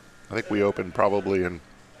in, I think we opened probably in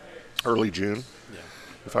early June,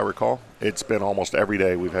 if I recall. It's been almost every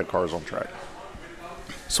day we've had cars on track.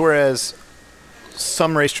 So whereas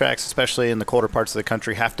some racetracks, especially in the colder parts of the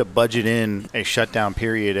country, have to budget in a shutdown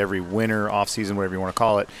period every winter, off-season, whatever you want to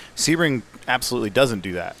call it, Sebring absolutely doesn't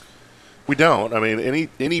do that. We don't. I mean,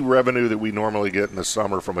 any revenue that we normally get in the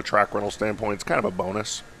summer from a track rental standpoint, it's kind of a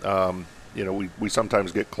bonus. We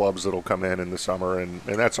sometimes get clubs that'll come in the summer, and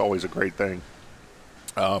that's always a great thing.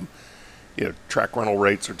 Track rental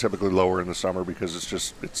rates are typically lower in the summer because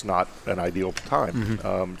it's not an ideal time.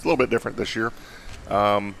 Mm-hmm. It's a little bit different this year.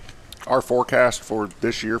 Our forecast for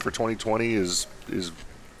this year, for 2020, is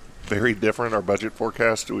very different. Our budget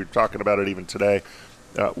forecast, we were talking about it even today.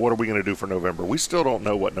 What are we going to do for November? We still don't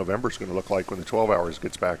know what November is going to look like when the 12 hours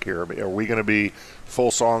gets back here. I mean, are we going to be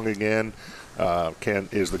full song again?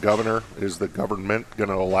 Is the government going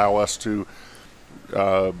to allow us to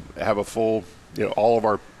have a full, all of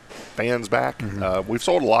our fans back? Mm-hmm. We've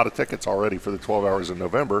sold a lot of tickets already for the 12 hours in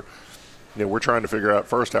November. We're trying to figure out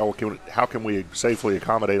first how can we safely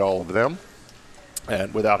accommodate all of them,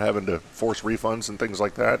 and without having to force refunds and things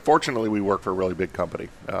like that. Fortunately, we work for a really big company.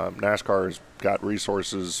 NASCAR has got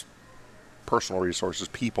resources, personal resources,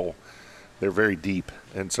 people. They're very deep,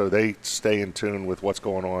 and so they stay in tune with what's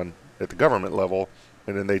going on at the government level,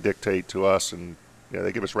 and then they dictate to us, and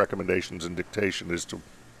they give us recommendations and dictation as to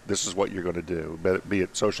this is what you're going to do, be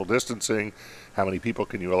it social distancing, how many people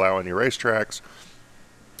can you allow in your racetracks,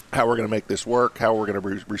 how we're going to make this work, how we're going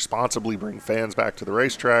to responsibly bring fans back to the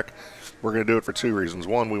racetrack. We're going to do it for two reasons.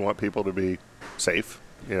 One, we want people to be safe,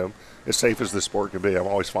 as safe as this sport can be. I'm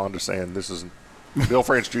always fond of saying this isn't. Bill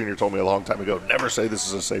France Jr. told me a long time ago, never say this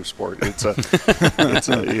is a safe sport. It's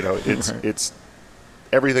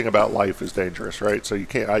everything about life is dangerous, right? So you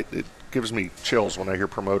can't. It gives me chills when I hear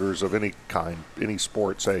promoters of any kind, any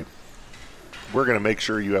sport say, we're going to make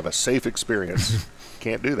sure you have a safe experience.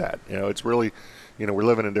 Can't do that. It's really, we're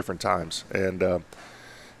living in different times, and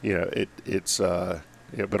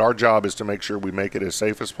but our job is to make sure we make it as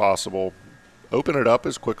safe as possible, open it up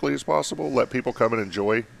as quickly as possible, let people come and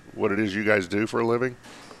enjoy what it is you guys do for a living.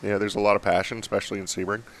 There's a lot of passion, especially in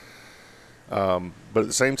Sebring. But at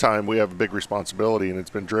the same time, we have a big responsibility, and it's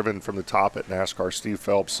been driven from the top at NASCAR, Steve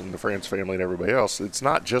Phelps and the France family and everybody else. It's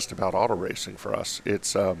not just about auto racing for us.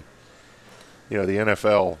 It's, the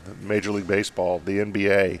NFL, Major League Baseball, the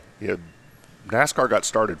NBA. NASCAR got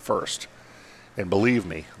started first. And believe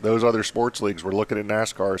me, those other sports leagues were looking at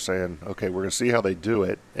NASCAR saying, okay, we're going to see how they do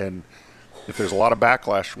it. And if there's a lot of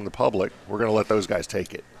backlash from the public, we're going to let those guys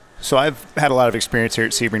take it. So I've had a lot of experience here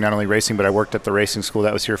at Sebring, not only racing, but I worked at the racing school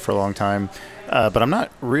that was here for a long time. But I'm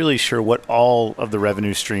not really sure what all of the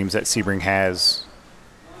revenue streams that Sebring has.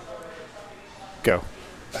 Go.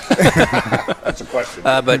 That's a question.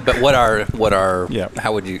 But what are Yeah.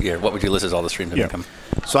 how would you what would you list as all the streams of Yeah. income?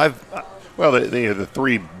 So Well, the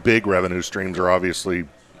three big revenue streams are obviously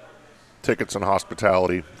tickets and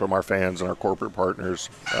hospitality from our fans and our corporate partners,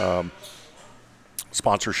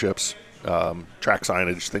 sponsorships, track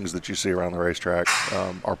signage, things that you see around the racetrack,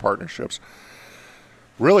 our partnerships.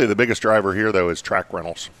 Really, the biggest driver here, though, is track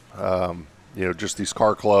rentals. Just these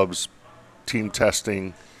car clubs, team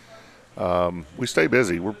testing. We stay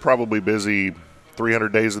busy. We're probably busy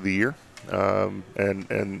 300 days of the year,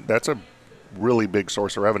 and that's a really big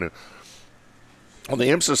source of revenue. On the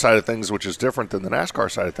IMSA side of things, which is different than the NASCAR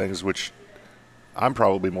side of things, which I'm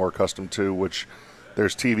probably more accustomed to, which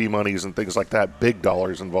there's TV monies and things like that, big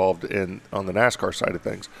dollars involved on the NASCAR side of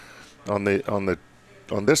things. On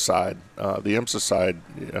this side, the IMSA side,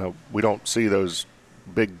 we don't see those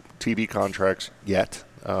big TV contracts yet.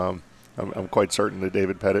 I'm quite certain that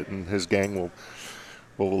David Pettit and his gang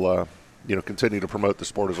will continue to promote the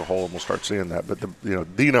sport as a whole, and we'll start seeing that. But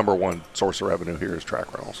the number one source of revenue here is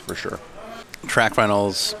track rentals for sure. Track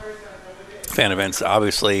rentals, fan events.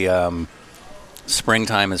 Obviously,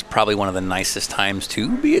 springtime is probably one of the nicest times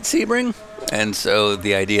to be at Sebring. And so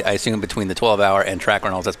the idea, I assume, between the 12-hour and track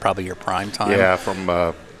rentals, that's probably your prime time. Yeah,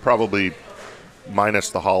 from probably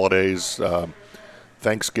minus the holidays,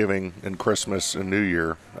 Thanksgiving and Christmas and New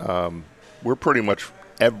Year. We're pretty much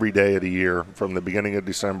every day of the year from the beginning of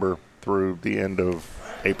December through the end of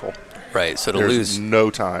April. Right. So There's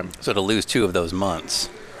no time. So to lose 2 of those months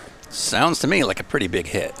sounds to me like a pretty big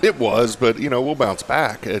hit. It was, but we'll bounce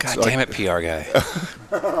back. It's God damn it, PR guy.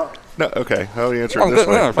 No, okay. Let me answer it this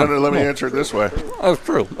way. No, let me answer it this way. Oh, it's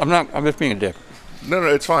true. I'm just being a dick. No,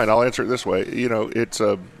 it's fine. I'll answer it this way. It's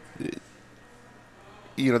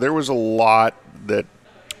there was a lot that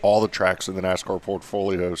all the tracks in the NASCAR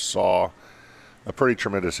portfolio saw a pretty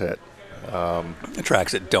tremendous hit. The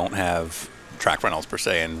tracks that don't have track rentals per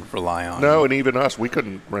se and rely on. No, and even us, we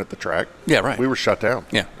couldn't rent the track. Yeah, right. We were shut down.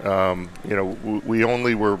 Yeah. We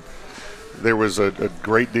only were. There was a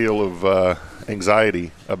great deal of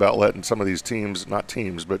anxiety about letting some of these teams, not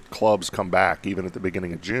teams, but clubs come back even at the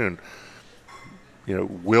beginning of June.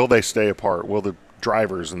 Will they stay apart? Will the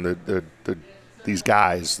drivers and these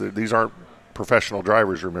guys, these aren't professional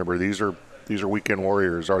drivers, remember, these are weekend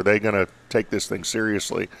warriors. Are they going to take this thing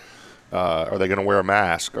seriously? Are they going to wear a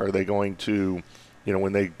mask? Are they going to,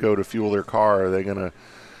 when they go to fuel their car, are they going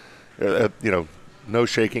to, no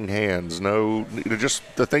shaking hands, no, just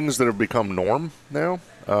the things that have become norm now.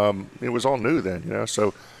 It was all new then,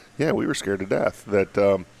 So, yeah, we were scared to death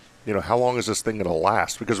that, how long is this thing going to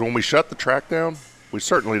last? Because when we shut the track down, we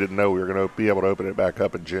certainly didn't know we were going to be able to open it back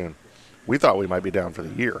up in June. We thought we might be down for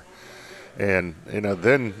the year. And,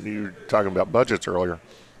 then you were talking about budgets earlier.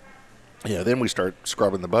 Then we start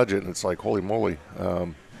scrubbing the budget, and it's like, holy moly,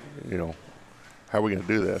 how are we going to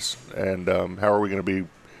do this? And how are we going to be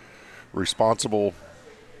responsible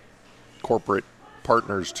corporate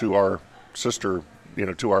partners to our sister,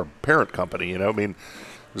 to our parent company?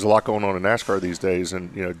 There's a lot going on in NASCAR these days,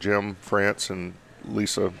 and, Jim France and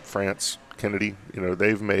Lisa France Kennedy,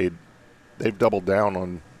 they've doubled down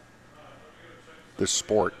on this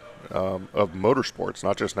sport of motorsports,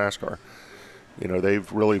 not just NASCAR.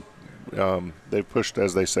 They've really they've pushed,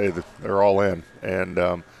 as they say, that they're all in,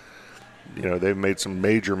 and they've made some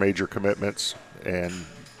major commitments. And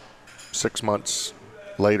 6 months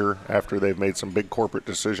later, after they've made some big corporate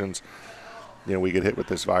decisions, we get hit with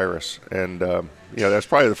this virus. And that's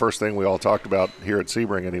probably the first thing we all talked about here at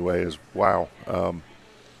Sebring anyway. Is wow,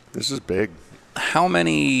 this is big. How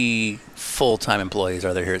many full-time employees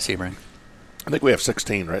are there here at Sebring? I think we have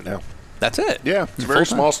 16 right now. That's it. Yeah, it's a very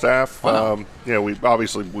Full-time? small staff. Wow.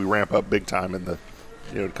 We ramp up big time in the,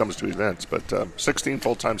 it comes to events. But 16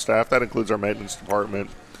 full-time staff. That includes our maintenance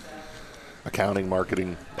department, accounting,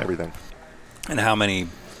 marketing, everything. And how many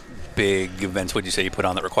big events would you say you put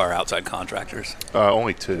on that require outside contractors?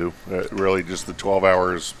 Only 2. Really, just the 12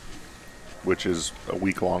 hours, which is a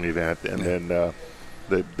week-long event, and then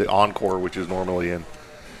the Encore, which is normally in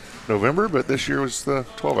November, but this year was the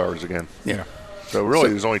 12 hours again. Yeah. So really,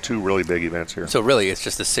 there's only 2 really big events here. So really, it's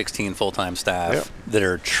just the 16 full-time staff that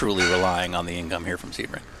are truly relying on the income here from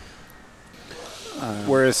Sebring.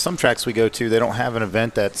 Whereas some tracks we go to, they don't have an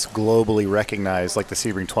event that's globally recognized like the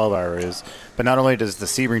Sebring 12-hour is. But not only does the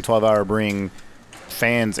Sebring 12-hour bring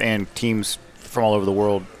fans and teams from all over the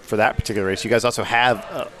world for that particular race, you guys also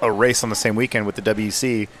have a race on the same weekend with the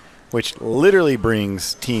WEC, which literally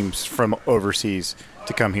brings teams from overseas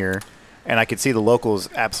to come here, and I could see the locals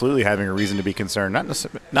absolutely having a reason to be concerned.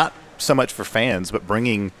 Not so much for fans, but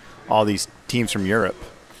bringing all these teams from Europe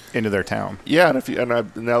into their town. Yeah,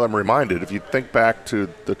 and now I'm reminded, if you think back to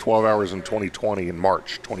the 12 hours in 2020, in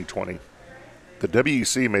March 2020, the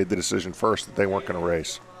WEC made the decision first that they weren't going to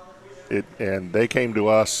race. And they came to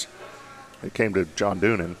us, they came to John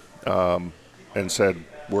Doonan, and said,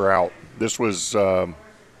 we're out. This was the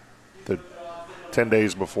 10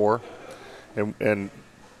 days before. And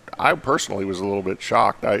I personally was a little bit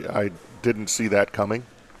shocked. I didn't see that coming.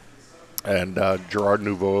 And Gerard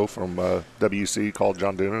Nouveau from WEC called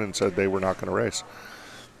John Doonan and said they were not going to race.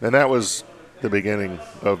 And that was the beginning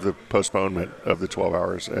of the postponement of the 12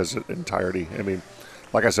 hours as an entirety. I mean,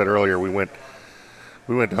 like I said earlier, we went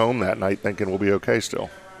home that night thinking we'll be okay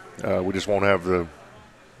still. We just won't have the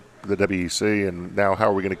WEC, and now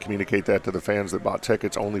how are we going to communicate that to the fans that bought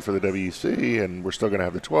tickets only for the WEC, and we're still going to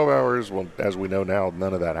have the 12 hours? Well, as we know now,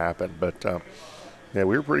 none of that happened. But, yeah,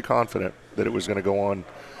 we were pretty confident that it was going to go on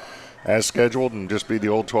as scheduled and just be the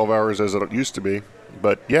old 12 hours as it used to be.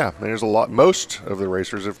 But, yeah, there's a lot. Most of the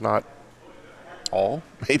racers, if not all,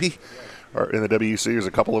 maybe, are in the WEC. There's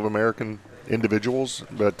a couple of American individuals,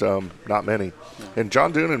 but not many. And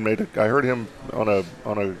John Doonan I heard him on a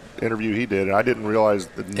interview he did, and I didn't realize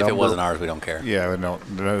the number. If it wasn't ours, we don't care. Yeah, no,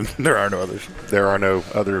 there are no others. There are no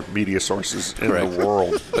other media sources in the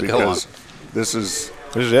world because this is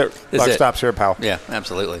it. Buck stops here, pal. Yeah,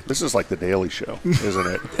 absolutely. This is like the Daily Show, isn't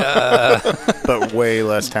it? But way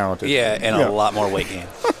less talented. Yeah, and a lot more weight gain.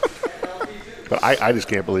 But I just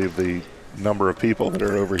can't believe the number of people that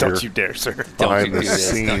are over here. Don't you dare, sir. Behind the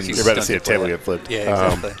scenes. You're about to see a table get flipped.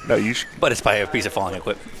 Yeah, exactly. No, you should. But it's by a piece of falling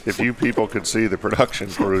equipment. If you people could see the production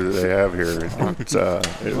crew that they have here,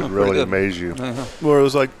 it would really amaze you. Well, it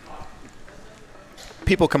was like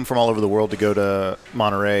people come from all over the world to go to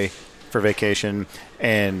Monterey for vacation,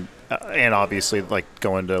 and obviously like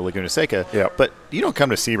going to Laguna Seca. Yeah. But you don't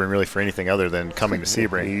come to Sebring really for anything other than coming to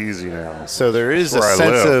Sebring. Easy now. So there is a Where I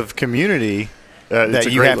sense live. of community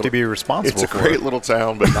that you have to be responsible for. It's a great little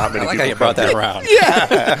town, but not many I like people how you brought come that here. around.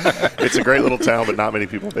 Yeah. It's a great little town, but not many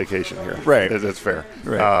people vacation here. Right. That's fair.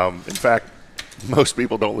 Right. In fact, most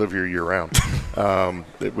people don't live here year-round.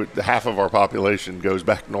 Half of our population goes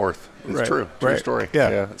back north. It's Right. true. Right. Story.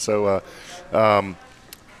 Yeah. So,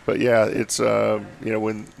 but yeah, it's but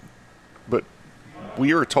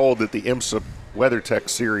we are told that the IMSA WeatherTech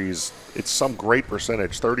series, it's some great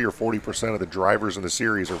percentage, 30 or 40% of the drivers in the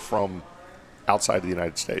series are from outside the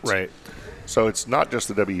United States. Right. So it's not just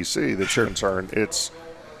the WEC that's concerned. It's,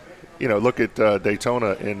 look at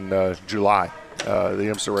Daytona in July, the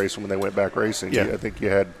IMSA race when they went back racing. Yeah. I think you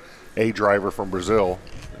had a driver from Brazil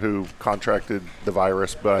who contracted the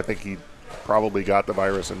virus, but I think he probably got the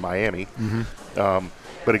virus in Miami. Mm-hmm.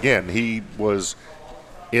 But again, he was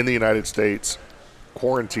in the United States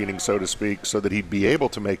quarantining, so to speak, so that he'd be able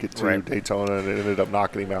to make it to Daytona, and it ended up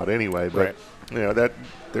knocking him out anyway. But that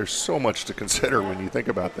there's so much to consider when you think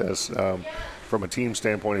about this, from a team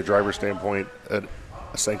standpoint, a driver standpoint, a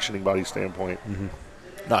sanctioning body standpoint,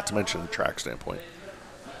 not to mention the track standpoint.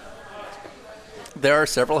 There are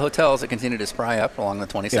several hotels that continue to spry up along the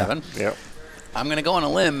 27. Yeah. I'm going to go on a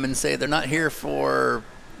limb and say they're not here for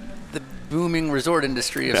the booming resort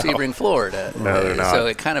industry of Sebring, Florida. No, they're not. So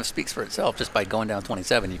it kind of speaks for itself. Just by going down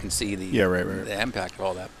 27, you can see the impact of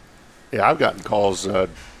all that. Yeah, I've gotten calls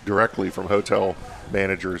directly from hotel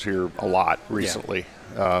managers here a lot recently,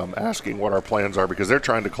 asking what our plans are, because they're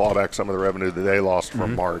trying to claw back some of the revenue that they lost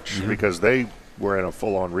from March, because they were in a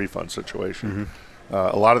full-on refund situation.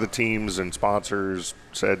 A lot of the teams and sponsors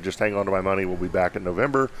said, just hang on to my money, we'll be back in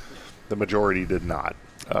November. The majority did not.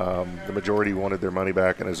 The majority wanted their money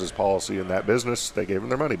back, and as is policy in that business, they gave them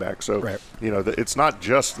their money back. So, it's not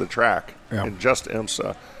just the track and just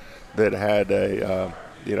IMSA that had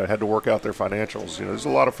had to work out their financials. There's a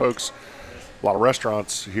lot of folks, a lot of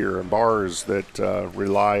restaurants here and bars that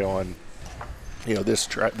rely on,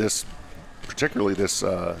 this particularly this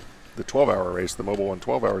the 12-hour race, the Mobil 1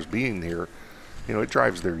 12 hours being here. It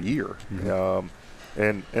drives their year.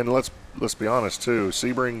 And let's be honest too,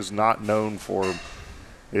 Sebring's not known for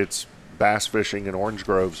its bass fishing and orange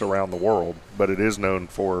groves around the world, but it is known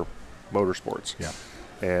for motorsports. Yeah.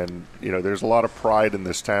 And there's a lot of pride in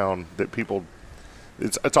this town that people.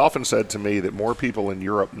 It's often said to me that more people in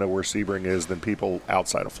Europe know where Sebring is than people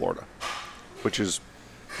outside of Florida, which is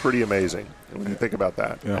pretty amazing when you think about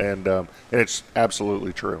that. Yeah. And it's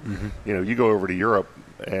absolutely true. You go over to Europe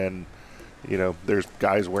and there's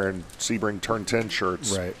guys wearing Sebring Turn 10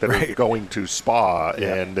 shirts that are going to Spa.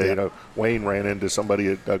 And, Wayne ran into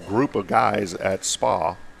somebody, a group of guys at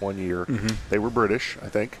Spa one year. They were British, I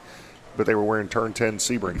think. but they were wearing Turn 10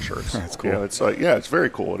 Sebring shirts. That's cool. You know, it's like, yeah, it's very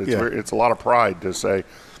cool. And it's a lot of pride to say,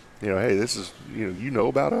 you know, hey, this is, you know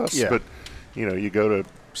about us, but, you know, you go to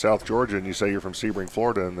South Georgia and you say you're from Sebring,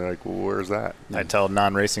 Florida, and they're like, well, where's that? I tell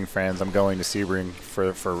non-racing fans I'm going to Sebring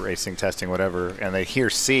for racing, testing, whatever, and they hear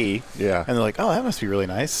C, and they're like, oh, that must be really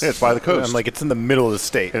nice. Yeah, it's by the coast. I'm like, it's in the middle of the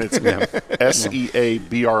state. And it's Seabring. That's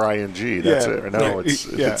it. No,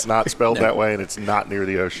 it's not spelled that way, and it's not near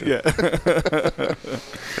the ocean.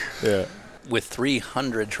 Yeah. With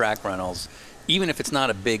 300 track rentals, even if it's not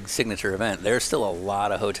a big signature event, there's still a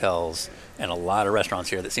lot of hotels and a lot of restaurants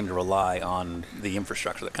here that seem to rely on the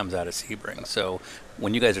infrastructure that comes out of Sebring. So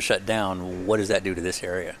when you guys are shut down, what does that do to this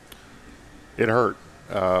area? It hurt.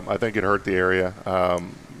 I think it hurt the area.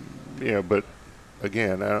 You know, but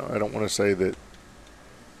again, I don't want to say that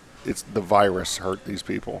it's the virus hurt these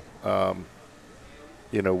people.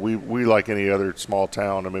 You know, we like any other small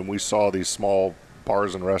town. I mean, we saw these small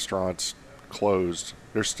bars and restaurants closed.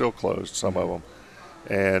 They're still closed, some of them.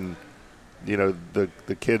 And you know,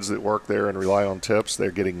 the kids that work there and rely on tips,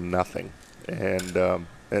 they're getting nothing, and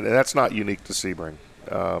that's not unique to Sebring.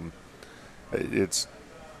 It's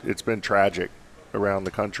been tragic around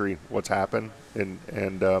the country what's happened, and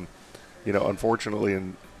you know, unfortunately,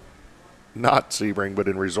 in not Sebring but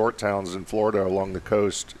in resort towns in Florida along the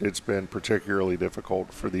coast, it's been particularly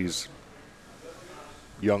difficult for these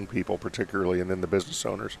young people, particularly, and then the business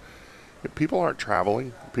owners. If people aren't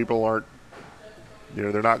traveling, people aren't, you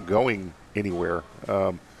know, they're not going anywhere.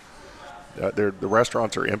 The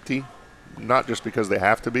restaurants are empty, not just because they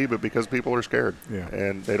have to be, but because people are scared.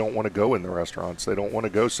 And they don't want to go in the restaurants. They don't want to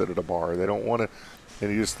go sit at a bar. They don't want to,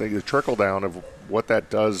 and you just think the trickle down of what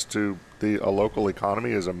that does to a local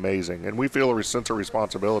economy is amazing. And we feel a sense of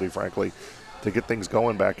responsibility, frankly, to get things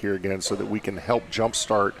going back here again so that we can help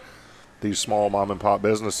jumpstart these small mom and pop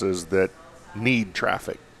businesses that need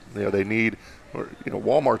traffic. You know, they need, you know,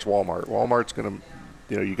 Walmart's Walmart. Walmart's going to,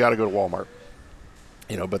 you know, you got to go to Walmart,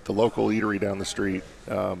 you know, but the local eatery down the street,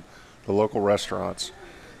 the local restaurants,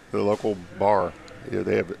 the local bar, you know,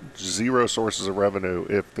 they have zero sources of revenue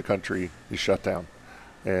if the country is shut down.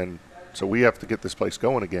 And so we have to get this place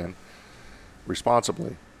going again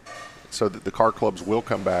responsibly so that the car clubs will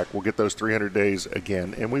come back. We'll get those 300 days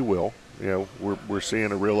again, and we will. You know, we're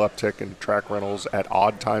seeing a real uptick in track rentals at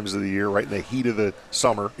odd times of the year, right in the heat of the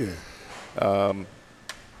summer. But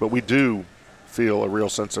we do feel a real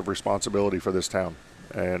sense of responsibility for this town,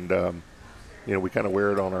 and you know, we kind of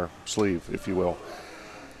wear it on our sleeve, if you will,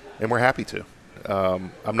 and we're happy to.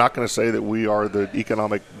 I'm not going to say that we are the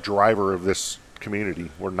economic driver of this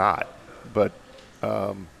community. We're not, but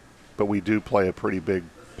we do play a pretty big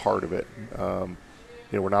part of it.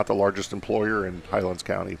 You know, we're not the largest employer in Highlands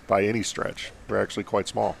County by any stretch. We're actually quite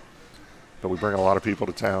small, but we bring a lot of people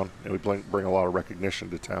to town, and we bring a lot of recognition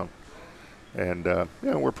to town. And, you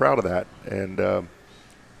know, we're proud of that. And,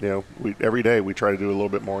 you know, every day we try to do a little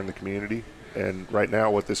bit more in the community. And right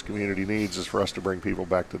now what this community needs is for us to bring people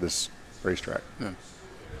back to this racetrack.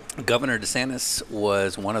 Governor DeSantis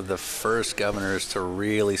was one of the first governors to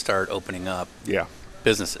really start opening up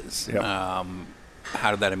businesses.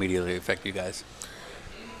 How did that immediately affect you guys?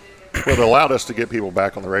 Well, it allowed us to get people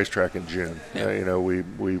back on the racetrack in June. You know,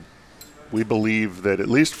 we believe that, at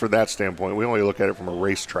least for that standpoint, we only look at it from a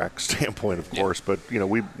racetrack standpoint, of course, but, you know,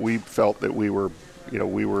 we felt that we were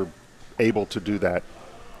able to do that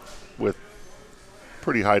with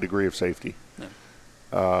pretty high degree of safety.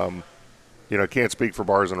 You know, I can't speak for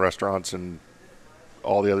bars and restaurants and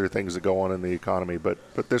all the other things that go on in the economy, but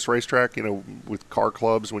this racetrack, you know, with car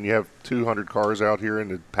clubs, when you have 200 cars out here and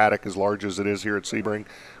the paddock as large as it is here at Sebring,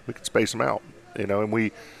 we can space them out, you know, and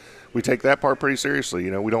we take that part pretty seriously. You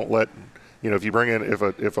know, we don't let, you know, if you bring in,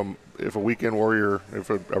 if a weekend warrior, if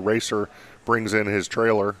a racer brings in his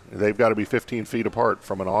trailer, they've got to be 15 feet apart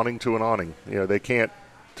from an awning to an awning. You know, they can't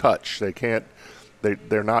touch. They can't,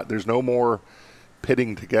 they're not, there's no more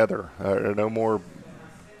pitting together, or no more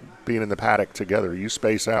being in the paddock together. You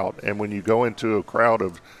space out. And when you go into a crowd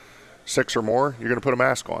of 6 or more, you're going to put a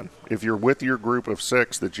mask on. If you're with your group of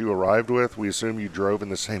 6 that you arrived with, we assume you drove in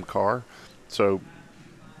the same car. So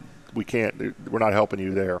we're not helping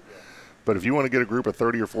you there. But if you want to get a group of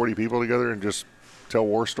 30 or 40 people together and just tell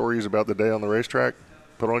war stories about the day on the racetrack,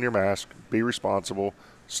 put on your mask, be responsible,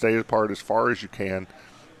 stay apart as far as you can.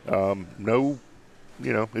 No,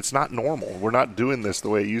 you know, it's not normal. We're not doing this the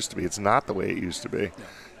way it used to be. It's not the way it used to be. Yeah.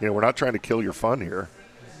 You know, we're not trying to kill your fun here.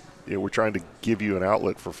 You know, we're trying to give you an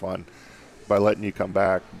outlet for fun by letting you come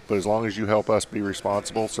back. But as long as you help us be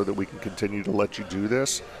responsible so that we can continue to let you do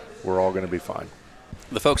this, we're all going to be fine.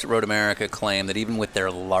 The folks at Road America claim that even with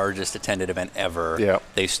their largest attended event ever,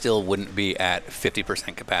 they still wouldn't be at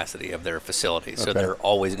 50% capacity of their facility. So they're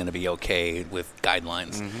always going to be okay with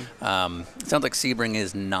guidelines. It sounds like Sebring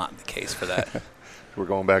is not the case for that. We're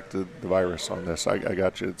going back to the virus on this. I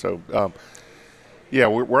got you. So,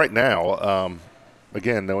 we're right now,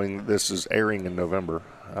 again, knowing this is airing in November,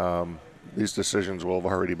 these decisions will have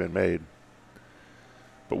already been made.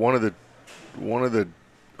 But one of the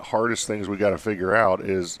hardest things we got to figure out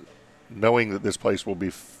is knowing that this place will be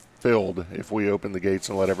filled if we open the gates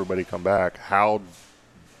and let everybody come back. How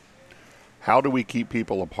do we keep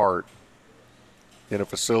people apart in a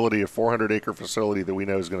facility, a 400-acre facility that we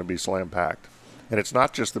know is going to be slam-packed? And it's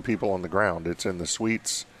not just the people on the ground. It's in the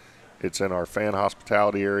suites. It's in our fan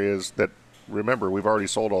hospitality areas that, remember, we've already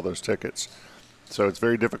sold all those tickets. So it's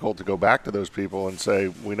very difficult to go back to those people and say,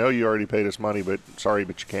 we know you already paid us money, but sorry,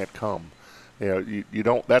 but you can't come. You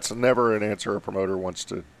don't. That's never an answer a promoter wants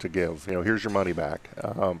to give. Here's your money back.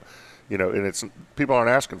 And it's people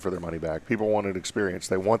aren't asking for their money back. People want an experience.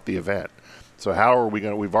 They want the event. So how are we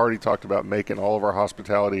going to? We've already talked about making all of our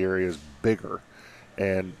hospitality areas bigger,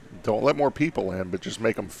 and don't let more people in, but just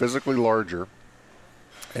make them physically larger,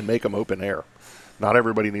 and make them open air. Not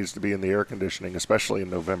everybody needs to be in the air conditioning, especially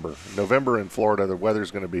in November. November in Florida, the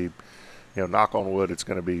weather's going to be, knock on wood, it's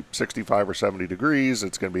going to be 65 or 70 degrees.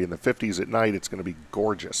 It's going to be in the 50s at night. It's going to be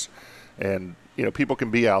gorgeous. And, people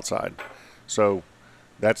can be outside. So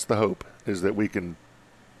that's the hope, is that we can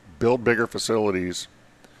build bigger facilities.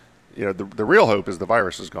 The real hope is the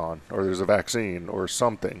virus is gone, or there's a vaccine or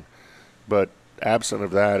something. But absent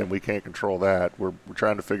of that, and we can't control that, we're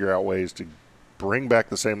trying to figure out ways to bring back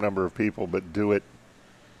the same number of people, but do it.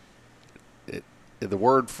 The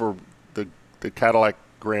word for the Cadillac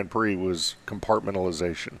Grand Prix was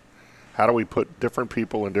compartmentalization. How do we put different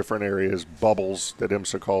people in different areas, bubbles that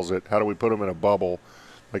IMSA calls it? How do we put them in a bubble?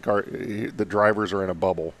 Like the drivers are in a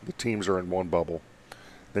bubble, the teams are in one bubble.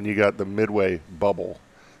 Then you got the Midway bubble.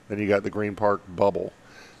 Then you got the Green Park bubble,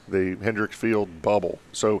 the Hendricks Field bubble.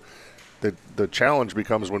 So the challenge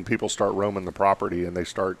becomes when people start roaming the property and they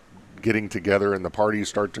start getting together and the parties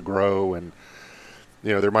start to grow, and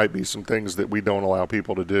there might be some things that we don't allow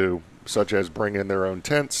people to do, such as bring in their own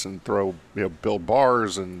tents and build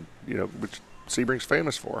bars, and which Sebring's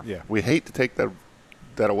famous for. Yeah. We hate to take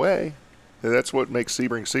that away. That's what makes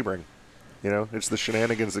Sebring Sebring. It's the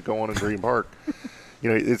shenanigans that go on in Green Park.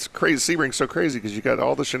 It's crazy. Sebring's so crazy because you got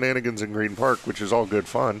all the shenanigans in Green Park, which is all good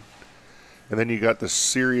fun, and then you got the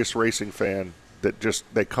serious racing fan that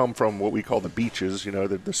they come from what we call the beaches, the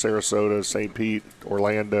Sarasota, St. Pete,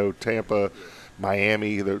 Orlando, Tampa,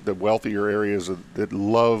 Miami, the wealthier areas that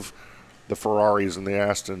love the Ferraris and the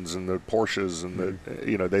Astons and the Porsches and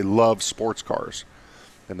they love sports cars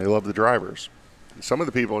and they love the drivers. Some of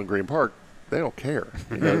the people in Green Park, they don't care.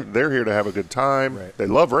 They're here to have a good time. Right. They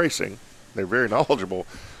love racing. They're very knowledgeable,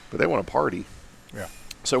 but they want to party. Yeah.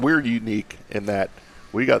 So we're unique in that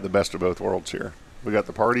we got the best of both worlds here. We got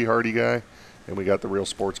the party hardy guy, and we got the real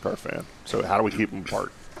sports car fan. So how do we keep them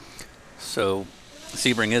apart? So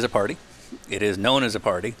Sebring is a party. It is known as a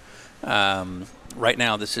party. Right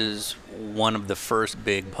now, this is one of the first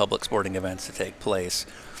big public sporting events to take place.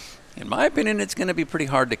 In my opinion, it's going to be pretty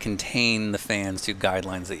hard to contain the fans to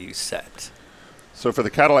guidelines that you set. So for the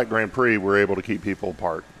Cadillac Grand Prix, we're able to keep people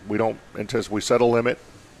apart. We don't anticipate, we set a limit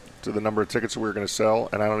to the number of tickets that we're going to sell,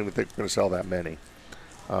 and I don't even think we're going to sell that many.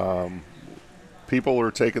 People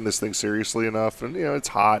are taking this thing seriously enough, and it's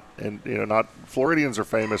hot, and not Floridians are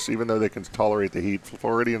famous, even though they can tolerate the heat.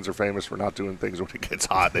 Floridians are famous for not doing things when it gets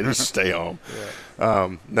hot; they just stay home.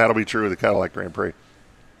 Yeah. That'll be true of the Cadillac Grand Prix.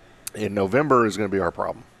 In November is going to be our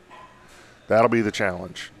problem. That'll be the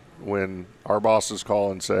challenge when our bosses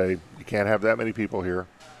call and say you can't have that many people here,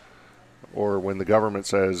 or when the government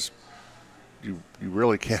says you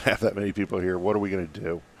really can't have that many people here. What are we going to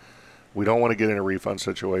do? We don't want to get in a refund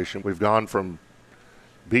situation. We've gone from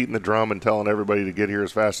beating the drum and telling everybody to get here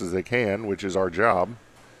as fast as they can, which is our job,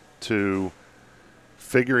 to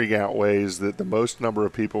figuring out ways that the most number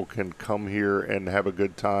of people can come here and have a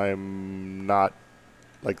good time, not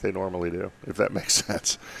like they normally do, if that makes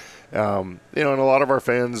sense. And a lot of our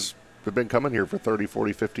fans have been coming here for 30,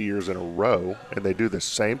 40, 50 years in a row, and they do the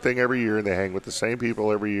same thing every year, and they hang with the same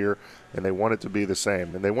people every year, and they want it to be the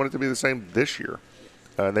same. And they want it to be the same this year.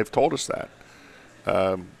 And they've told us that.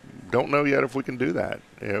 Don't know yet if we can do that.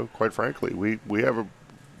 Quite frankly, we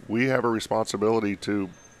have a responsibility to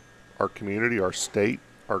our community, our state,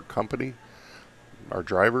 our company, our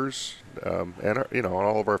drivers, and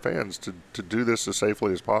all of our fans to do this as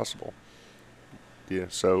safely as possible. Yeah.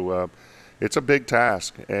 So It's a big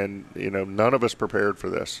task, and none of us prepared for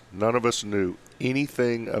this. None of us knew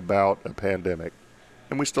anything about a pandemic,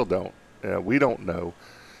 and we still don't. We don't know.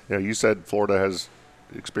 You said Florida has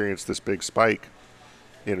experienced this big spike.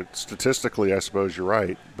 Statistically, I suppose you're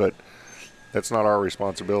right, but that's not our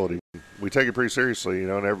responsibility. We take it pretty seriously,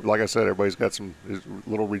 and like I said, everybody's got some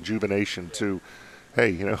little rejuvenation to,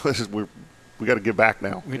 hey, we got to give back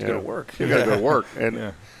now. We need to go to work. We got to go to work, and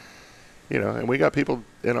yeah. And we got people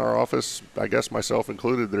in our office, I guess myself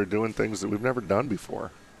included, that are doing things that we've never done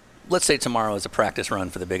before. Let's say tomorrow is a practice run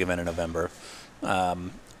for the big event in November.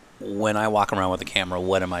 When I walk around with the camera,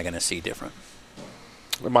 what am I going to see different?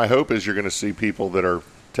 My hope is you're going to see people that are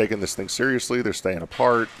taking this thing seriously. They're staying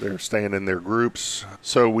apart. They're staying in their groups.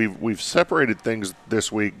 So we've separated things this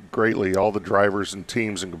week greatly. All the drivers and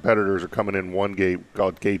teams and competitors are coming in one gate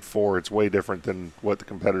called Gate 4. It's way different than what the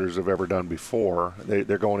competitors have ever done before.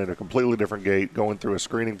 They're going in a completely different gate, going through a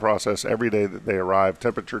screening process every day that they arrive,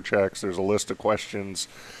 temperature checks. There's a list of questions.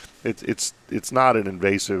 It's not an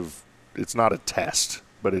invasive. It's not a test,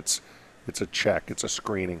 but it's a check. It's a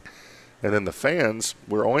screening. And then the fans,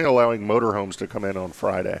 we're only allowing motorhomes to come in on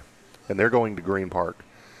Friday, and they're going to Green Park.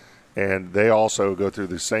 And they also go through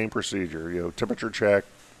the same procedure, temperature check,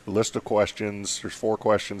 list of questions. There's 4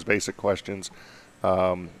 questions, basic questions.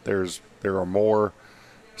 There are more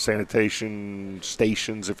sanitation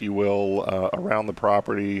stations, if you will, around the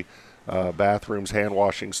property, bathrooms, hand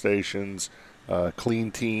washing stations,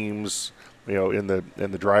 clean teams, in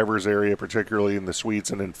the driver's area, particularly in the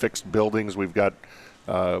suites and in fixed buildings. We've got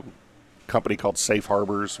company called Safe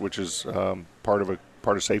Harbors, which is part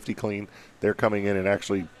of Safety Clean. They're coming in and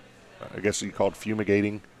actually, I guess you call it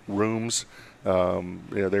fumigating rooms.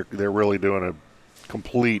 They're really doing a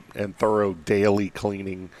complete and thorough daily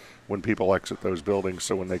cleaning when people exit those buildings.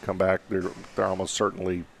 So when they come back, they're almost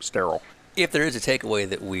certainly sterile. If there is a takeaway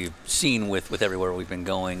that we've seen with everywhere we've been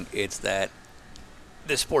going, it's that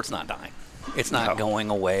the sport's not dying. It's not going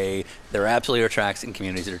away. There absolutely are tracks and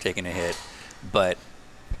communities that are taking a hit, but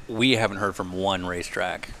we haven't heard from one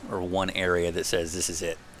racetrack or one area that says this is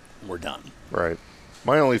it, we're done. Right.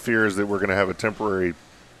 My only fear is that we're going to have a temporary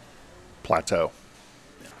plateau.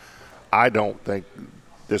 Yeah. I don't think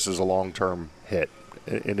this is a long-term hit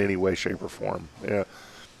in any way, shape, or form. Yeah.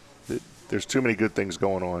 There's too many good things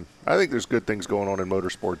going on. I think there's good things going on in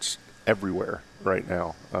motorsports everywhere right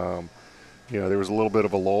now. There was a little bit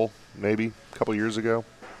of a lull maybe a couple years ago,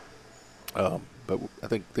 but I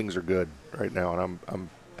think things are good right now, and I'm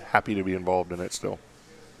happy to be involved in it still.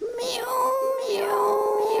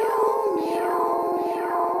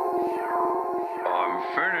 I'm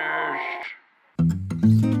finished.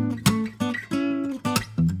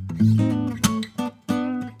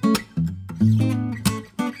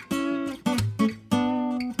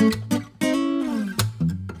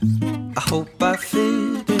 I hope I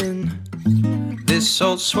fit in this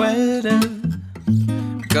old sweater,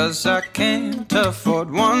 'cause I can't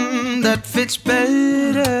afford one that fits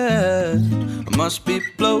better. I must be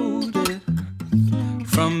bloated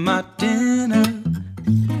from my dinner,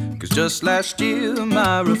 'cause just last year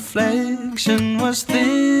my reflection was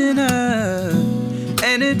thinner.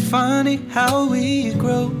 Ain't it funny how we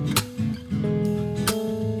grow,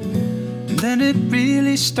 and then it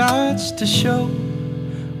really starts to show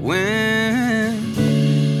when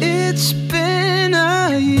it's been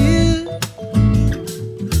a year.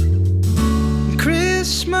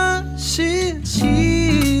 Christmas is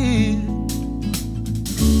here,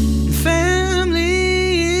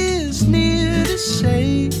 family is near to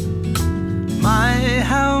say, my,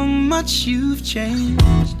 how much you've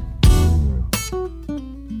changed.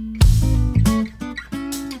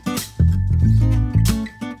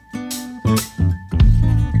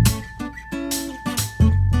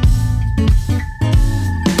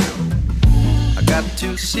 I got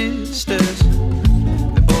 2 sisters,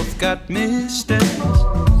 they both got misters.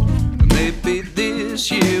 Maybe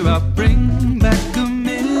this year I'll bring back a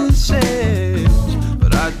message,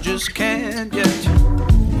 but I just can't yet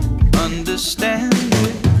understand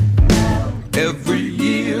it. Every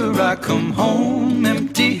year I come home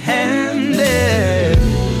empty-handed.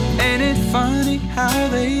 Ain't it funny how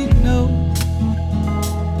they know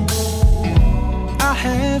I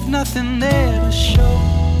have nothing there to show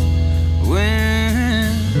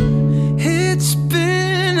when it's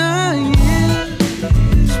been a year.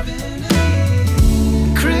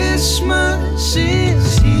 Christmas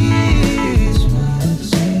is here,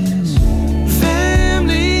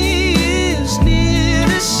 family is near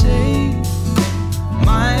to say,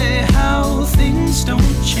 my, how things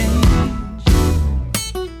don't change.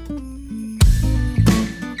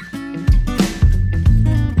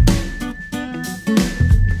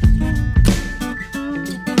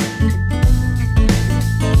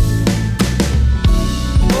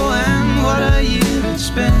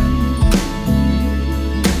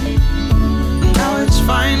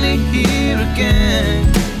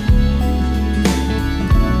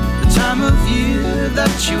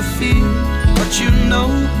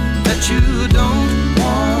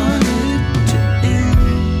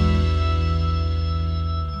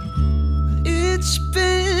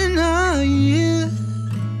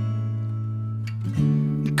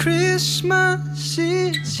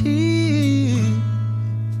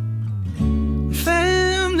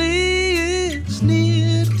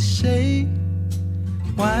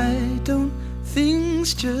 Why don't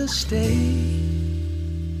things just stay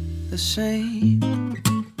the same?